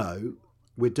I know,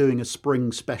 we're doing a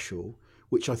spring special,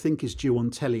 which I think is due on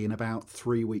telly in about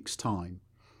 3 weeks' time,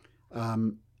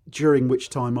 during which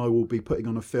time I will be putting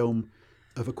on a film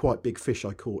of a quite big fish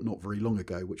I caught not very long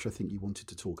ago, which I think you wanted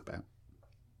to talk about.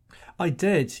 I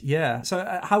did, yeah.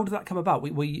 So how did that come about?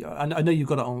 I know you've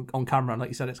got it on camera, and like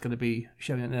you said, it's going to be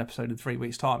showing an episode in 3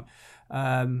 weeks' time.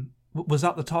 Was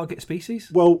that the target species?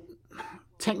 Well,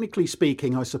 technically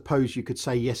speaking, I suppose you could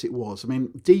say yes, it was. I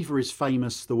mean, Diva is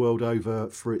famous the world over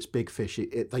for its big fish.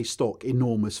 They stock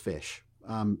enormous fish.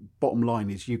 Bottom line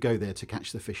is you go there to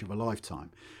catch the fish of a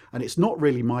lifetime. And it's not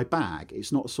really my bag.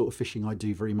 It's not the sort of fishing I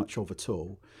do very much of at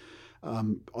all.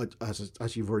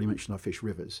 As you've already mentioned, I fish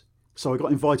rivers. So I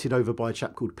got invited over by a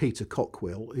chap called Peter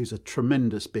Cockwill, who's a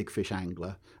tremendous big fish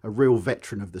angler, a real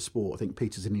veteran of the sport. I think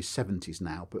Peter's in his 70s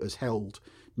now, but has held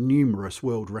numerous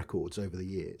world records over the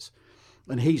years.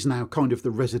 And he's now kind of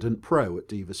the resident pro at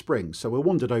Diva Springs. So I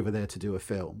wandered over there to do a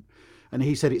film. And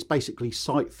he said it's basically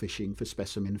sight fishing for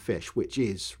specimen fish, which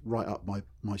is right up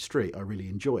my street. I really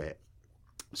enjoy it.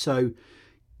 So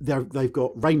they've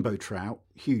got rainbow trout,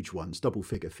 huge ones, double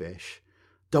figure fish,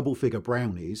 double figure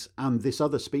brownies, and this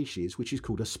other species, which is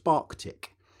called a spark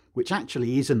tick, which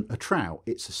actually isn't a trout.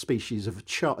 It's a species of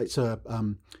char. It's a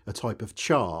type of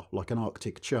char, like an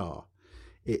Arctic char.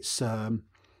 It's a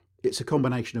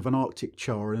combination of an Arctic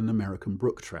char and an American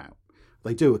brook trout.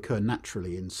 They do occur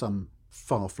naturally in some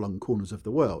far-flung corners of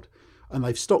the world, and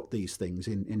they've stocked these things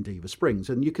in Diva Springs,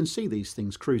 and you can see these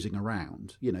things cruising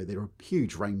around. You know, they're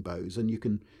huge rainbows, and you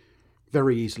can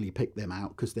very easily pick them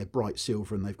out because they're bright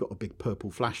silver and they've got a big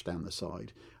purple flash down the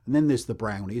side. And then there's the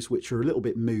brownies, which are a little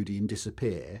bit moody and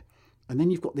disappear. And then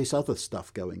you've got this other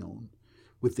stuff going on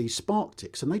with these spark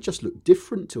ticks, and they just look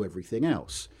different to everything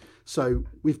else. So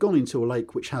we've gone into a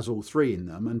lake which has all three in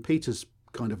them, and Peter's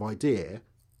kind of idea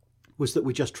was that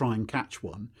we just try and catch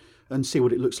one and see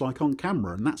what it looks like on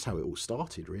camera, and that's how it all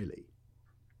started, really.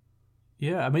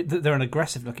 Yeah, I mean, they're an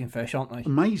aggressive-looking fish, aren't they?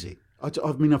 Amazing. I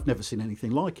mean, I've never seen anything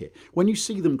like it. When you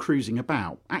see them cruising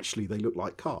about, actually they look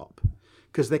like carp,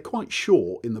 because they're quite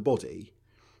short in the body,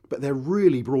 but they're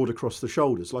really broad across the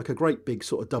shoulders, like a great big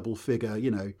sort of double figure.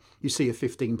 You know, you see a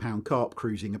 15-pound carp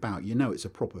cruising about, you know it's a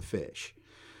proper fish.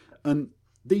 And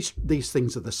these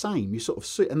things are the same. You sort of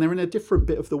sit, and they're in a different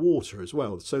bit of the water as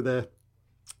well. So they're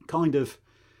kind of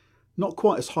not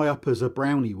quite as high up as a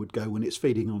brownie would go when it's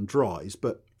feeding on dries,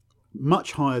 but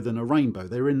much higher than a rainbow.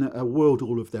 They're in a world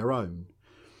all of their own.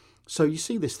 So you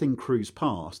see this thing cruise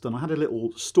past, and I had a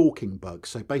little stalking bug.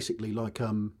 So basically like,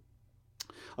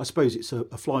 I suppose it's a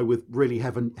fly with really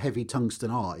heavy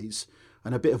tungsten eyes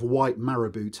and a bit of a white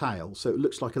marabou tail. So it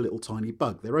looks like a little tiny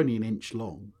bug. They're only an inch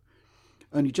long.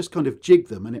 And you just kind of jig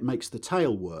them and it makes the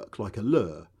tail work like a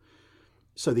lure.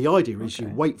 So the idea is you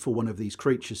wait for one of these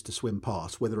creatures to swim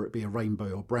past, whether it be a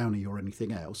rainbow or brownie or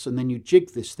anything else, and then you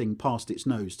jig this thing past its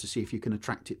nose to see if you can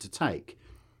attract it to take.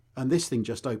 And this thing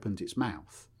just opened its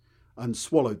mouth and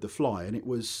swallowed the fly, and it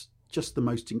was just the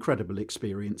most incredible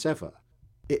experience ever.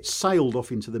 It sailed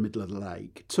off into the middle of the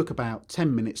lake, took about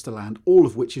 10 minutes to land, all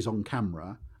of which is on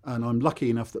camera, and I'm lucky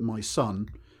enough that my son,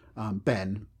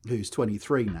 Ben, who's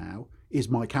 23 now, is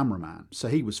my cameraman, so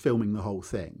he was filming the whole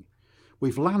thing.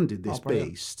 We've landed this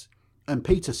beast, and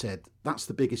Peter said, that's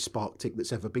the biggest spark tick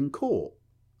that's ever been caught.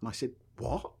 And I said,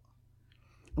 what?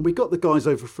 And we got the guys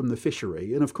over from the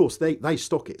fishery, and of course they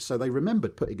stock it, so they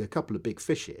remembered putting a couple of big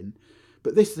fish in,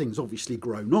 but this thing's obviously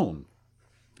grown on.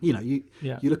 You know, you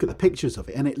look at the pictures of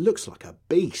it, and it looks like a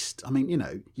beast. I mean, you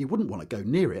know, you wouldn't want to go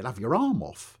near it, it'd have your arm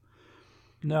off.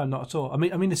 No, not at all. I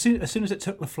mean, as soon as it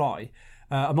took the fly,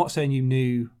 I'm not saying you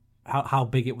knew how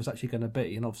big it was actually going to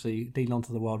be, and obviously leading on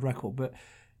to the world record, but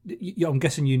I'm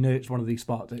guessing you knew it's one of these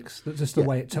spark ticks. Just the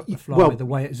way it took the fly, the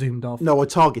way it zoomed off. No, I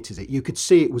targeted it. You could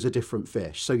see it was a different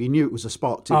fish, so you knew it was a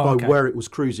spark tick by where it was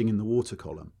cruising in the water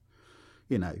column.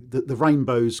 You know, the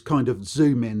rainbows kind of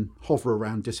zoom in, hover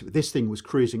around. This thing was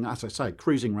cruising, as I say,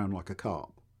 cruising around like a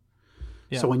carp.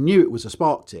 Yeah. So I knew it was a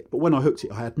spark tick, but when I hooked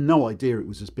it, I had no idea it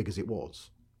was as big as it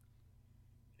was.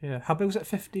 Yeah, how big was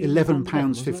it? 11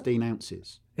 pounds 15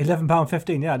 ounces.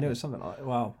 £11.15. Yeah, I knew it was something like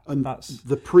wow. And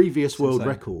the previous world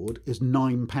record is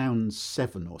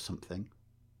 £9.07 or something.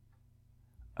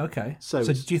 Okay. So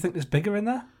do you think there's bigger in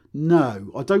there?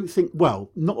 No, I don't think.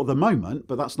 Well, not at the moment,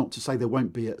 but that's not to say there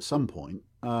won't be at some point.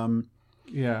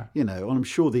 Yeah. And I'm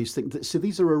sure these things. So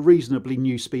these are a reasonably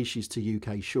new species to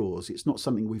UK shores. It's not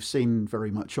something we've seen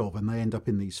very much of, and they end up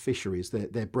in these fisheries.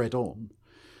 They're bred on,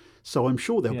 so I'm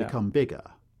sure they'll become bigger.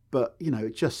 But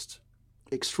just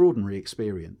extraordinary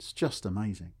experience, just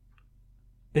amazing.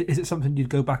 Is it something you'd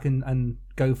go back and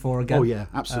go for again? Oh yeah,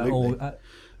 absolutely.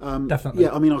 Definitely.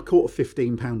 Yeah, I mean, I caught a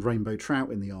 15-pound rainbow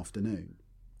trout in the afternoon.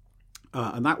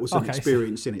 And that was an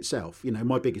experience in itself.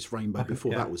 My biggest rainbow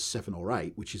before that was 7 or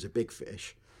 8, which is a big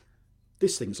fish.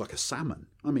 This thing's like a salmon.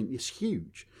 I mean, it's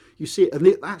huge. You see it,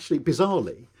 and actually,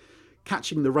 bizarrely,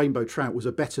 catching the rainbow trout was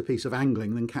a better piece of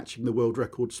angling than catching the world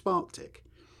record sparktick,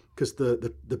 because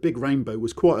the big rainbow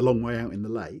was quite a long way out in the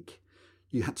lake.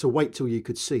 You had to wait till you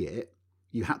could see it.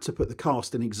 You had to put the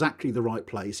cast in exactly the right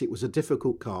place. It was a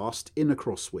difficult cast in a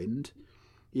crosswind.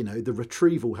 The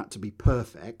retrieval had to be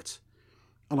perfect.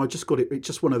 And I just got it. It's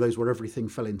just one of those where everything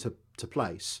fell into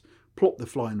place. Plopped the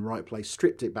fly in the right place,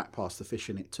 stripped it back past the fish,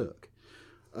 and it took.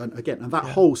 And again, that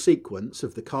whole sequence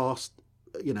of the cast,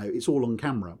 it's all on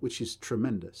camera, which is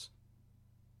tremendous.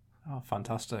 Oh,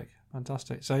 fantastic.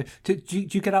 So, do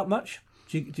you get out much?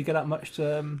 Do you get out much?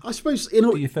 I suppose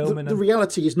do you film the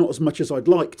reality is not as much as I'd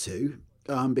like to,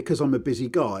 because I'm a busy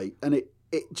guy, and it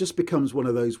just becomes one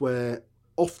of those where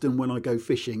often when I go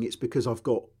fishing, it's because I've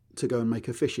got to go and make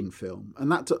a fishing film,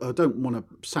 and that I don't want to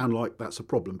sound like that's a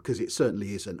problem, because it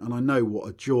certainly isn't, and I know what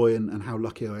a joy and how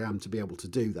lucky I am to be able to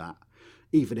do that.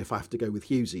 Even if I have to go with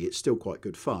Hughesy, it's still quite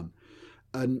good fun.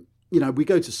 And we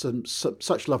go to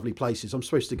such lovely places. I'm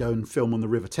supposed to go and film on the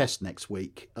River Test next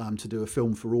week, to do a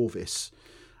film for Orvis,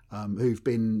 who've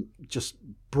been just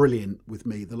brilliant with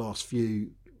me the last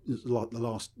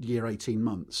year, 18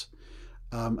 months.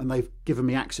 And they've given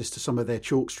me access to some of their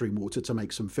chalk stream water to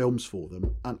make some films for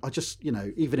them. And I just,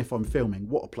 even if I'm filming,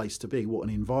 what a place to be, what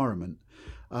an environment.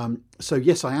 So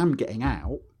yes, I am getting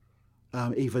out,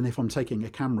 even if I'm taking a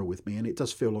camera with me, and it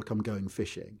does feel like I'm going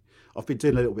fishing. I've been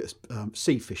doing a little bit of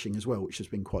sea fishing as well, which has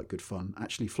been quite good fun.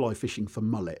 Actually fly fishing for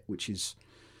mullet, which is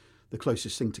the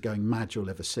closest thing to going mad you'll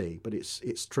ever see. But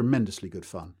it's tremendously good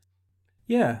fun.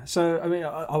 Yeah, so I mean,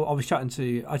 I was chatting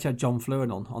to, I had John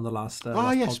Fluin on the last.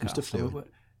 Yes, podcast. Mr. Fluin.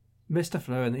 Mr.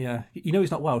 Fluin, yeah.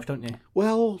 He's not Welsh, don't you?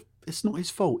 Well, it's not his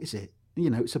fault, is it?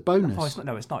 It's a bonus.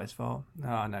 It's not his fault. No,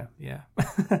 I know. Yeah,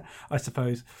 I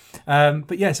suppose.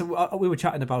 But yeah, so we were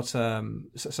chatting about some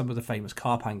of the famous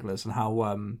carp anglers and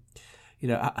how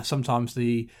sometimes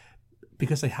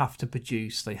because they have to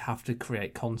produce, they have to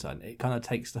create content. It kind of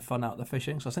takes the fun out of the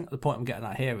fishing. So I think the point I'm getting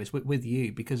at here is with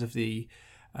you, because of the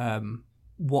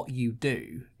what you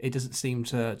do, it doesn't seem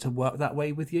to work that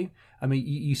way with you. I mean,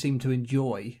 you seem to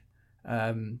enjoy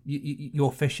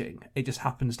your fishing. It just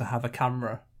happens to have a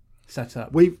camera set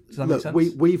up. Does that make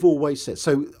sense? We've always said,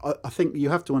 so I think you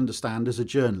have to understand, as a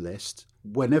journalist,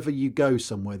 whenever you go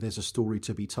somewhere, there's a story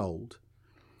to be told.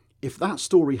 If that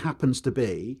story happens to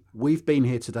be, we've been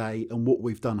here today and what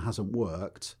we've done hasn't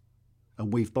worked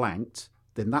and we've blanked,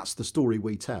 then that's the story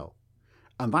we tell.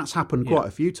 And that's happened quite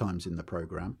a few times in the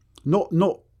programme. Not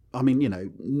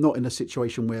in a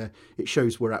situation where it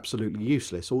shows we're absolutely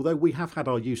useless, although we have had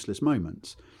our useless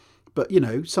moments. But,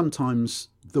 sometimes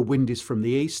the wind is from the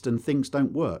east and things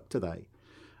don't work, do they?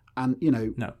 And,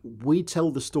 No. we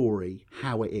tell the story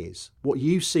how it is. What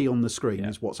you see on the screen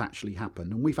is what's actually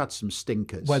happened. And we've had some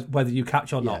stinkers. Whether you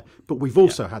catch or not. But we've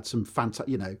also had some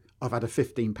fantastic, I've had a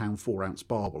 15-pound 4-ounce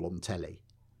barbel on telly.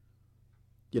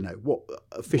 What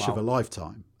a fish of a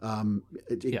lifetime.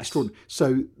 Extraordinary.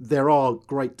 So there are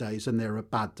great days and there are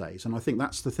bad days. And I think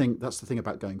that's the thing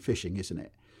about going fishing, isn't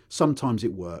it? Sometimes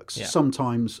it works. Yeah.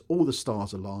 Sometimes all the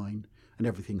stars align and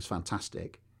everything's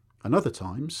fantastic. And other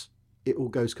times it all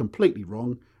goes completely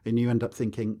wrong and you end up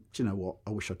thinking, do you know what? I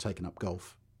wish I'd taken up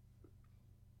golf.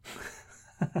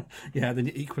 Yeah, then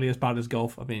equally as bad as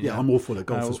golf. I mean, I'm awful at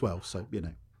golf as well. So,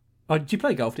 Oh, do you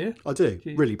play golf, do you? I do,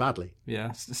 really badly.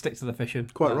 Yeah, stick to the fishing.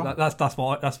 Quite right. That's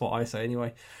what I say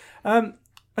anyway.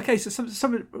 Okay, so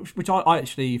something which I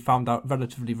actually found out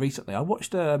relatively recently. I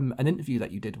watched an interview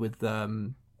that you did with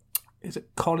is it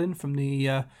Colin from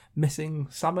the Missing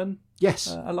Salmon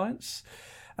Alliance?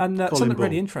 And something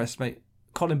really interests me.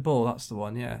 Colin Bull, that's the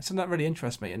one, yeah. Something that really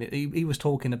interests me. And he was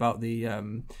talking about the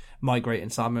migrating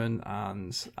salmon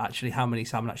and actually how many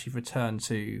salmon actually return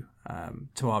to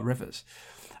our rivers.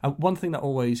 And one thing that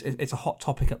it's a hot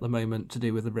topic at the moment to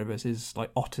do with the rivers is like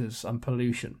otters and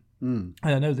pollution. And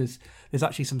I know there's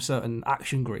actually some certain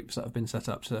action groups that have been set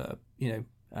up to,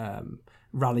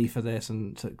 rally for this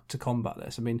and to combat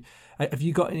this. I mean, have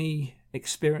you got any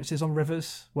experiences on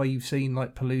rivers where you've seen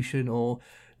like pollution or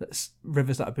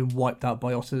rivers that have been wiped out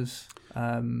by otters?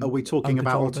 Are we talking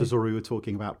about otters or are we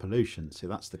talking about pollution? So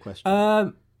that's the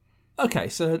question. Okay,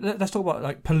 so let's talk about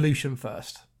like pollution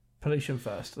first.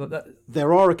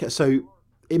 There are so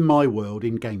in my world,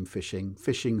 in game fishing,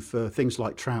 fishing for things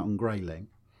like trout and grayling,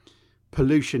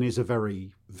 pollution is a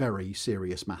very, very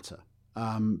serious matter.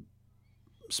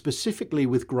 Specifically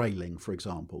with grayling, for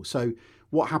example. So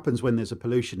what happens when there's a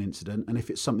pollution incident, and if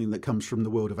it's something that comes from the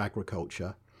world of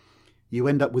agriculture, you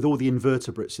end up with all the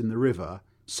invertebrates in the river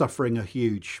suffering a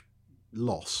huge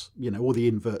loss. You know, all the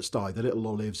inverts die, the little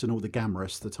olives and all the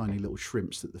gammarus, the tiny little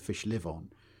shrimps that the fish live on,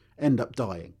 end up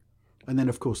dying. And then,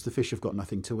 of course, the fish have got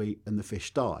nothing to eat and the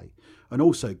fish die. And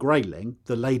also grayling,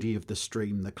 the lady of the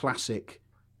stream, the classic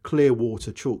clear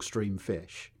water chalk stream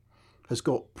fish, has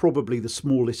got probably the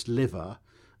smallest liver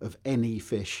of any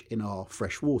fish in our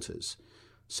fresh waters.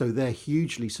 So they're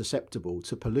hugely susceptible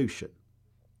to pollution.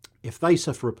 If they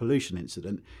suffer a pollution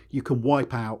incident, you can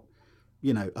wipe out,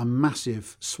 you know, a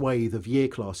massive swathe of year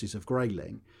classes of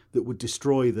grayling that would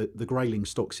destroy the grayling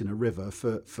stocks in a river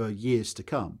for years to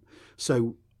come.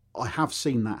 So I have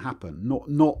seen that happen.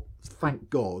 Not thank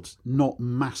God, not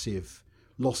massive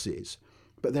losses,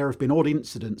 but there have been odd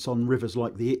incidents on rivers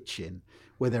like the Itchen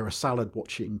where there are salad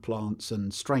watching plants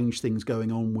and strange things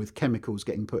going on with chemicals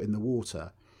getting put in the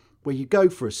water, where you go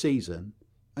for a season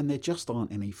and there just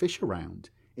aren't any fish around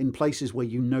in places where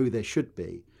you know there should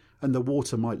be, and the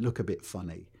water might look a bit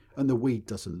funny and the weed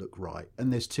doesn't look right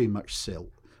and there's too much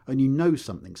silt, and you know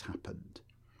something's happened,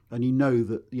 and you know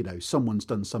that, you know, someone's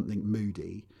done something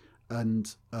moody,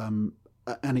 and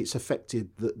it's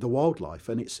affected the wildlife,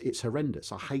 and it's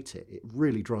horrendous. I hate it. It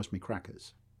really drives me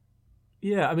crackers.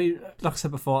 Yeah, I mean, like I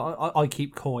said before, I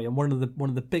keep koi, and one of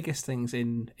the biggest things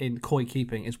in koi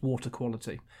keeping is water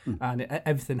quality, and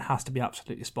everything has to be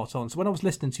absolutely spot on. So when I was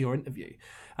listening to your interview,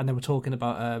 and they were talking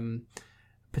about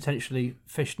potentially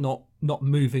fish not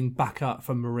moving back up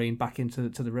from marine back into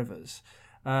the rivers,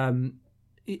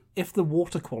 if the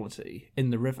water quality in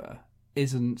the river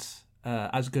isn't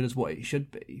as good as what it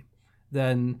should be,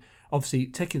 then obviously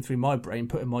ticking through my brain,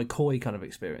 putting my koi kind of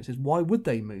experiences, why would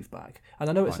they move back? And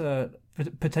I know it's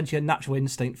potentially a natural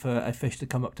instinct for a fish to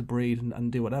come up to breed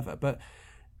and do whatever, but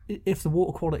if the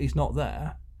water quality is not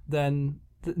there, then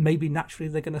maybe naturally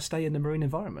they're going to stay in the marine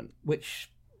environment, which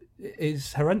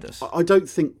is horrendous. I don't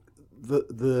think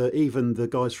that even the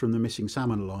guys from the Missing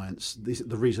Salmon Alliance,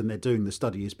 the reason they're doing the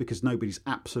study is because nobody's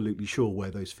absolutely sure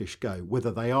where those fish go,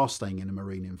 whether they are staying in a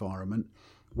marine environment,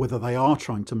 whether they are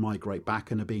trying to migrate back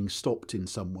and are being stopped in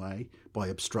some way by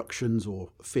obstructions or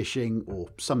fishing or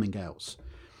something else.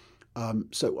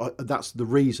 So that's the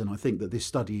reason I think that this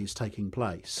study is taking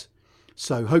place.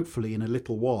 So hopefully in a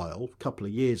little while, a couple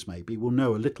of years maybe, we'll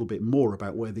know a little bit more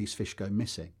about where these fish go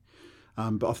missing.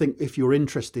 But I think if you're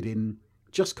interested in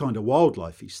just kind of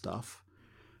wildlifey stuff,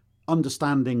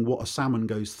 understanding what a salmon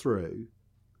goes through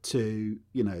to,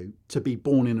 you know, to be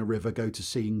born in a river, go to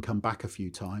sea and come back a few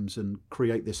times and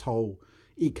create this whole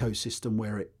ecosystem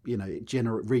where it, you know, it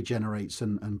regenerates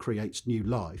and creates new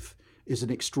life is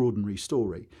an extraordinary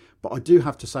story. But I do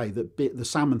have to say that the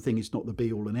salmon thing is not the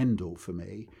be all and end all for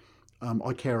me.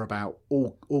 I care about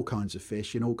all kinds of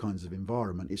fish in all kinds of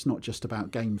environment. It's not just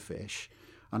about game fish.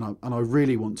 And I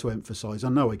really want to emphasise, I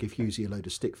know I give Husey a load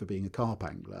of stick for being a carp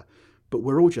angler, but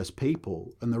we're all just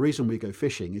people. And the reason we go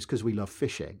fishing is because we love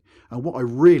fishing. And what I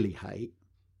really hate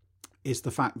is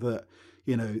the fact that,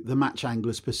 you know, the match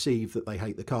anglers perceive that they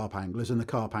hate the carp anglers, and the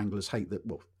carp anglers hate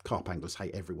carp anglers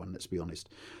hate everyone, let's be honest.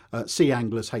 Sea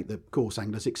anglers hate the coarse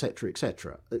anglers, etc.,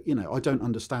 etc. You know, I don't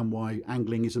understand why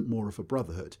angling isn't more of a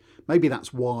brotherhood. Maybe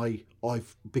that's why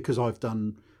because I've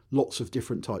done lots of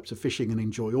different types of fishing and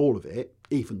enjoy all of it,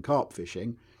 even carp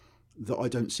fishing, that I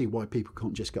don't see why people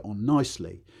can't just get on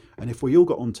nicely. And if we all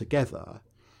got on together,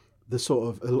 the sort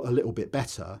of a little bit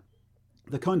better,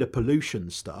 the kind of pollution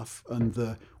stuff and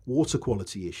the water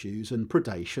quality issues and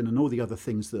predation and all the other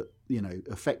things that, you know,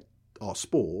 affect our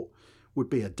sport would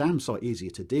be a damn sight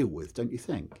easier to deal with, don't you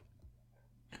think?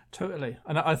 Totally.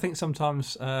 And I think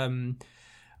sometimes,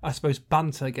 I suppose,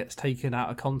 banter gets taken out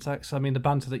of context. I mean, the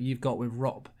banter that you've got with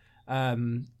Rob,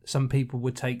 some people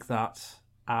would take that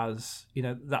as, you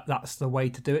know, that's the way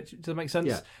to do it. Does that make sense?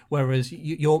 Yeah. Whereas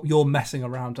you're messing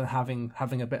around and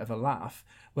having a bit of a laugh,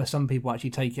 where some people actually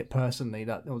take it personally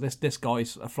that, oh, this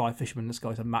guy's a fly fisherman, this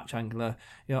guy's a match angler,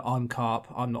 you know, I'm carp,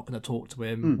 I'm not going to talk to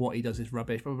him, what he does is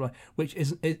rubbish, blah, blah, blah, which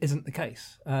isn't the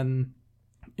case. And,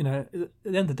 you know, at the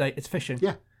end of the day, it's fishing.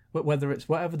 Yeah. Whether it's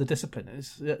whatever the discipline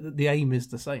is, the aim is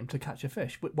the same, to catch a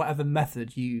fish. Whatever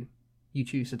method you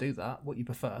choose to do that, what you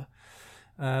prefer.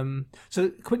 So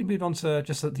quickly moving on to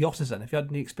just the otters then. If you had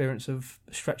any experience of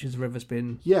stretches of rivers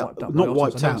being wiped out,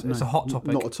 wiped out. It's a hot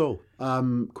topic. Not at all.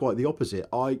 Quite the opposite.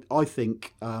 I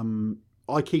think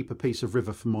I keep a piece of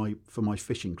river for my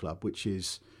fishing club, which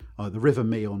is the River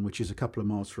Meon, which is a couple of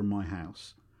miles from my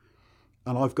house,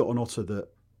 and I've got an otter that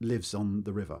lives on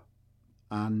the river,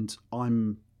 and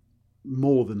I'm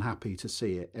more than happy to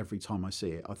see it every time I see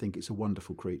it. I think it's a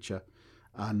wonderful creature,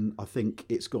 and I think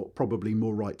it's got probably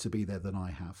more right to be there than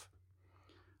I have.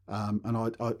 And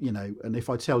I, you know, and if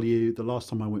I tell you the last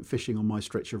time I went fishing on my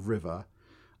stretch of river,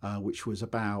 which was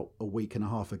about a week and a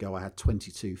half ago, I had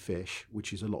 22 fish,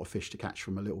 which is a lot of fish to catch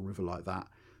from a little river like that.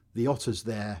 The otter's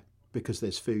there because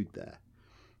there's food there.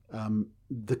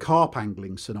 The carp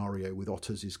angling scenario with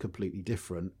otters is completely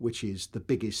different, which is the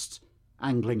biggest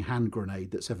angling hand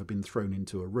grenade that's ever been thrown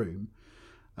into a room.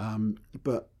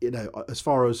 But, you know, as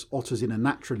far as otters in a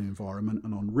natural environment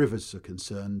and on rivers are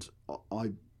concerned,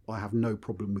 I have no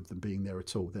problem with them being there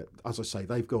at all. That, as I say,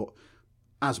 they've got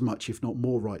as much, if not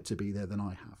more, right to be there than I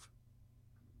have.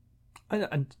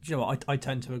 And you know what, I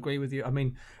tend to agree with you. I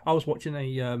mean, I was watching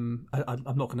I'm not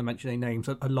going to mention any names,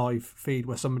 a live feed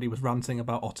where somebody was ranting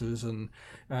about otters and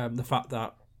the fact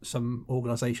that some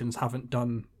organisations haven't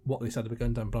done what they said they were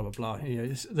going to do, blah, blah, blah. You know,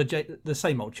 it's the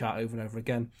same old chat over and over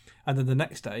again. And then the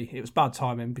next day, it was bad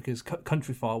timing because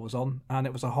Countryfile was on, and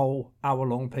it was a whole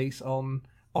hour-long piece on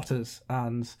otters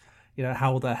and, you know,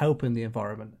 how they're helping the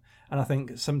environment. And I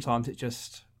think sometimes it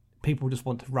just... people just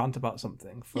want to rant about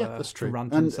something for, that's true. For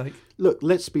ranting's sake. Look,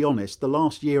 let's be honest, the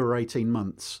last year or 18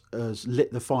 months has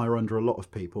lit the fire under a lot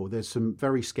of people. There's some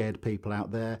very scared people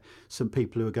out there, some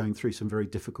people who are going through some very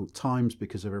difficult times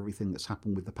because of everything that's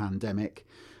happened with the pandemic.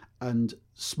 And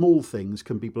small things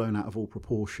can be blown out of all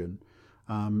proportion,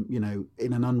 you know,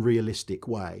 in an unrealistic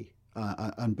way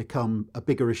and become a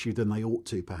bigger issue than they ought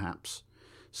to, perhaps.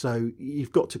 So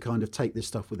you've got to kind of take this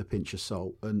stuff with a pinch of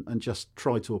salt and just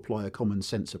try to apply a common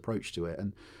sense approach to it.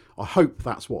 And I hope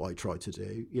that's what I try to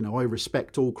do. You know, I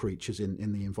respect all creatures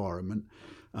in the environment.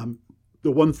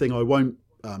 The one thing I won't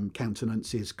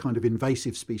countenance is kind of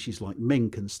invasive species like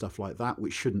mink and stuff like that,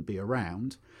 which shouldn't be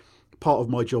around. Part of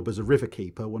my job as a river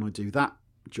keeper, when I do that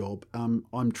job,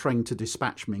 I'm trained to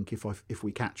dispatch mink if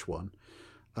we catch one.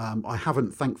 I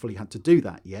haven't thankfully had to do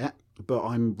that yet, but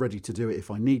I'm ready to do it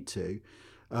if I need to.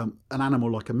 An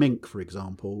animal like a mink, for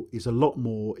example, is a lot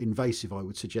more invasive, I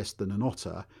would suggest, than an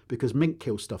otter, because mink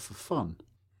kill stuff for fun.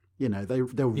 You know,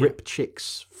 they'll rip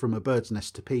chicks from a bird's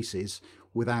nest to pieces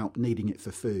without needing it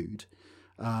for food.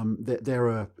 They're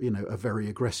a very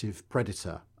aggressive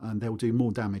predator, and they'll do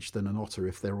more damage than an otter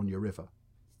if they're on your river.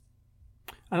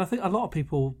 And I think a lot of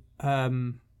people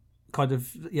they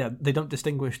don't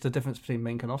distinguish the difference between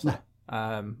mink and otter. No.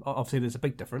 Obviously, there's a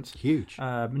big difference. Huge.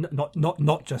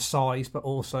 Not just size, but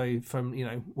also from, you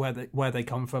know, where they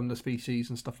come from, the species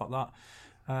and stuff like that.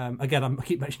 Again, I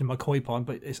keep mentioning my koi pond,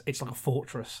 but it's like a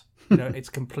fortress. You know, it's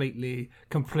completely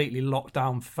locked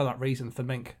down for that reason for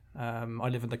mink. I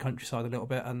live in the countryside a little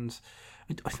bit, and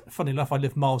funny enough, I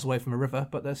live miles away from a river,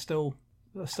 but they're still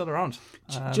around.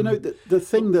 Do you know the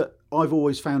thing that I've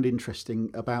always found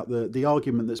interesting about the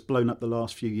argument that's blown up the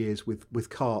last few years with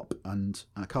carp and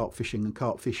carp fishing and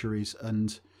carp fisheries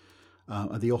and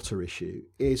the otter issue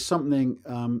is something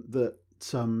that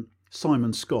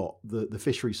Simon Scott, the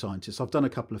fishery scientist, I've done a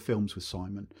couple of films with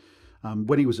Simon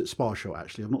when he was at Sparshot.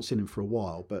 Actually, I've not seen him for a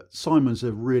while, but Simon's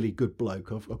a really good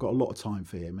bloke. I've got a lot of time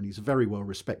for him, and he's a very well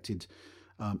respected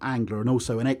angler and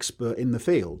also an expert in the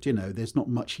field. You know, there's not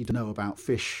much he'd know about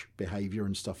fish behaviour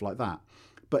and stuff like that.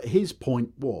 But his point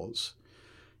was,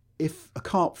 if a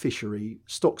carp fishery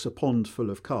stocks a pond full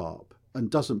of carp and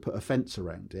doesn't put a fence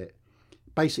around it,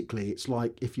 basically it's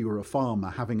like if you were a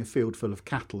farmer having a field full of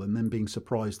cattle and then being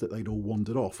surprised that they'd all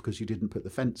wandered off because you didn't put the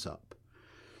fence up.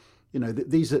 You know,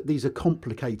 these are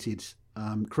complicated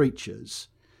creatures,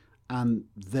 and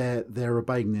they're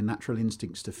obeying their natural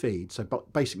instincts to feed. So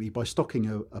basically, by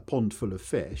stocking a pond full of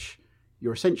fish,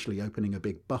 you're essentially opening a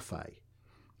big buffet.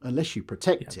 Unless you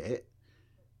protect it,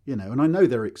 you know, and I know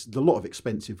there's a lot of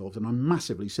expense involved, and I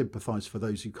massively sympathise for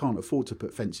those who can't afford to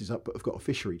put fences up but have got a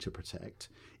fishery to protect.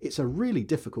 It's a really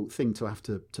difficult thing to have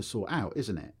to sort out,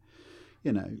 isn't it?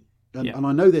 You know, and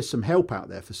I know there's some help out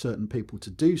there for certain people to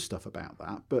do stuff about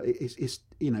that, but it's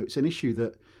you know, it's an issue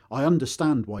that I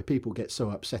understand why people get so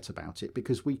upset about it,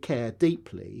 because we care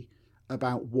deeply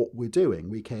about what we're doing.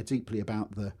 We care deeply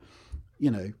about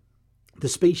the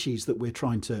species that we're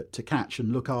trying to catch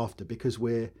and look after, because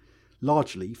we're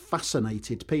largely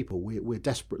fascinated people. We're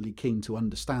desperately keen to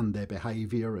understand their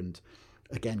behaviour, and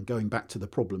again, going back to the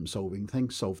problem solving thing,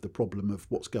 solve the problem of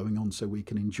what's going on so we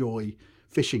can enjoy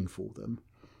fishing for them.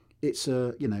 It's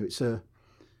a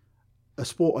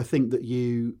sport, I think, that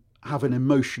you have an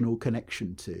emotional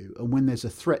connection to, and when there's a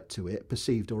threat to it,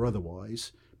 perceived or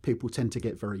otherwise, people tend to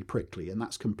get very prickly, and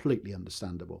that's completely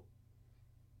understandable.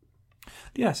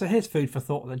 Yeah, so here's food for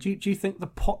thought then. Do you think the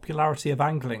popularity of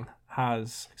angling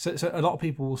has... So a lot of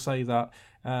people will say that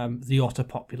the otter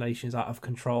population is out of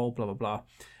control, blah, blah, blah.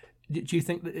 Do you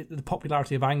think that the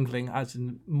popularity of angling, as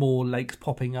in more lakes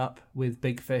popping up with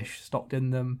big fish stocked in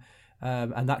them,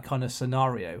 and that kind of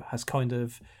scenario has kind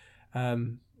of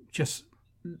just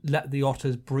let the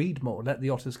otters breed more, let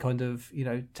the otters kind of,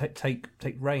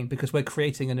 take reign, because we're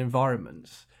creating an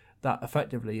environment that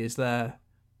effectively is their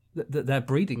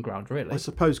breeding ground, really? I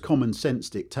suppose common sense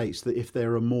dictates that if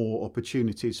there are more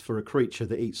opportunities for a creature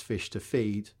that eats fish to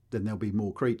feed, then there'll be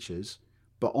more creatures.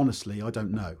 But honestly, I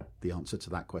don't know the answer to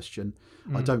that question.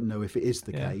 I don't know if it is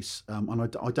the case. And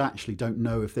I actually don't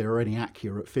know if there are any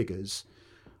accurate figures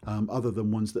other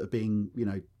than ones that are being,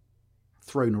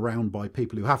 thrown around by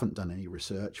people who haven't done any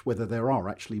research, whether there are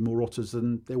actually more otters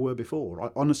than there were before. I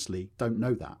honestly don't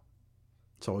know that.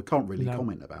 So I can't really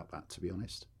comment about that, to be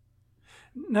honest.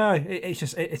 No, it's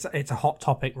just it's a hot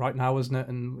topic right now, isn't it?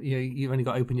 And you've only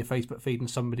got to open your Facebook feed and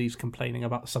somebody's complaining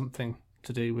about something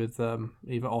to do with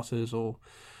either otters or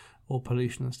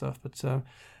pollution and stuff. But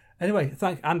anyway,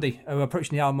 thank Andy. We're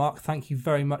approaching the hour mark. Thank you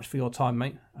very much for your time,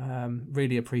 mate.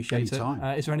 Really appreciate it.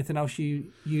 Is there anything else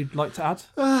you'd like to add?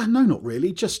 No, not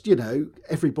really. Just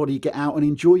everybody get out and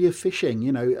enjoy your fishing.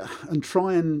 And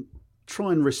try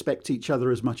and respect each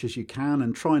other as much as you can,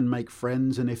 and try and make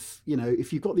friends. And if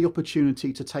you've got the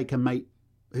opportunity to take a mate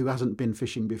who hasn't been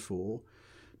fishing before,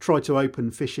 try to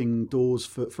open fishing doors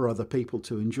for other people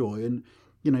to enjoy. And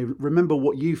remember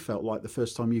what you felt like the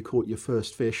first time you caught your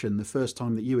first fish and the first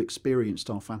time that you experienced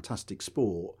our fantastic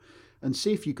sport, and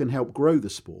see if you can help grow the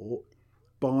sport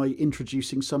by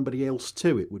introducing somebody else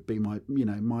to it. Would be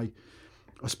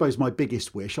I suppose my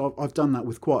biggest wish. I've done that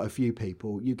with quite a few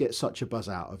people. You get such a buzz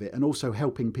out of it, and also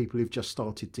helping people who've just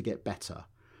started to get better.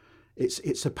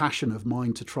 It's a passion of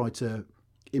mine to try to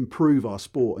improve our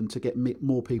sport and to get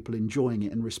more people enjoying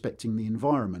it and respecting the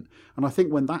environment. And I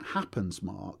think when that happens,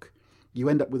 Mark, you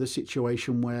end up with a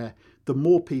situation where the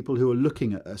more people who are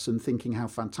looking at us and thinking how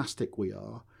fantastic we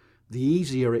are, the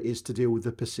easier it is to deal with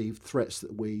the perceived threats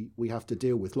that we have to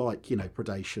deal with, like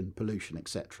predation, pollution,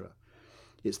 etc.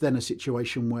 It's then a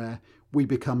situation where we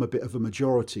become a bit of a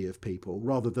majority of people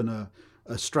rather than a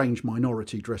strange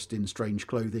minority dressed in strange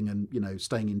clothing and,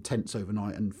 staying in tents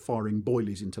overnight and firing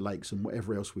boilies into lakes and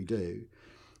whatever else we do.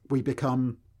 We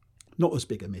become not as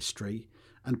big a mystery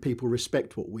and people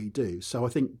respect what we do. So I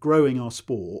think growing our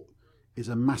sport is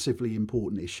a massively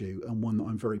important issue and one that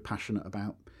I'm very passionate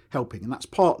about helping. And that's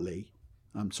partly,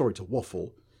 I'm sorry to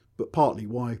waffle, but partly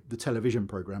why the television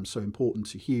programme is so important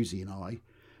to Hughesy and I.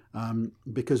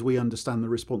 Because we understand the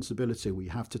responsibility we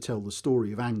have to tell the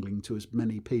story of angling to as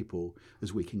many people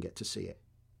as we can get to see it.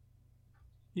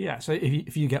 Yeah, so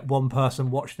if you get one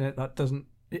person watching it that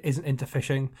isn't into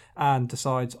fishing and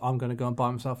decides I'm going to go and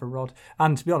buy myself a rod,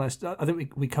 and to be honest, I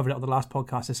think we covered it on the last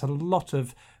podcast. There's a lot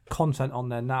of content on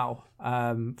there now,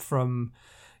 from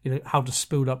how to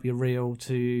spool up your reel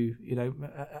to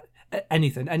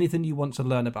anything you want to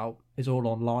learn about is all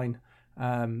online.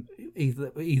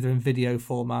 Either in video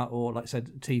format or, like I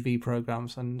said, TV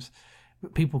programs, and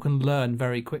people can learn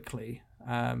very quickly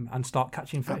and start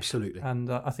catching fish. Absolutely.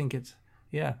 And I think it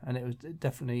was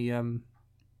definitely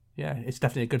it's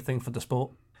definitely a good thing for the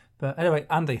sport. But anyway,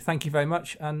 Andy, thank you very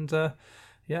much, and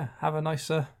have a nice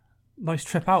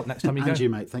trip out next time you go. And you,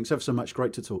 mate. Thanks ever so much.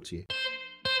 Great to talk to you.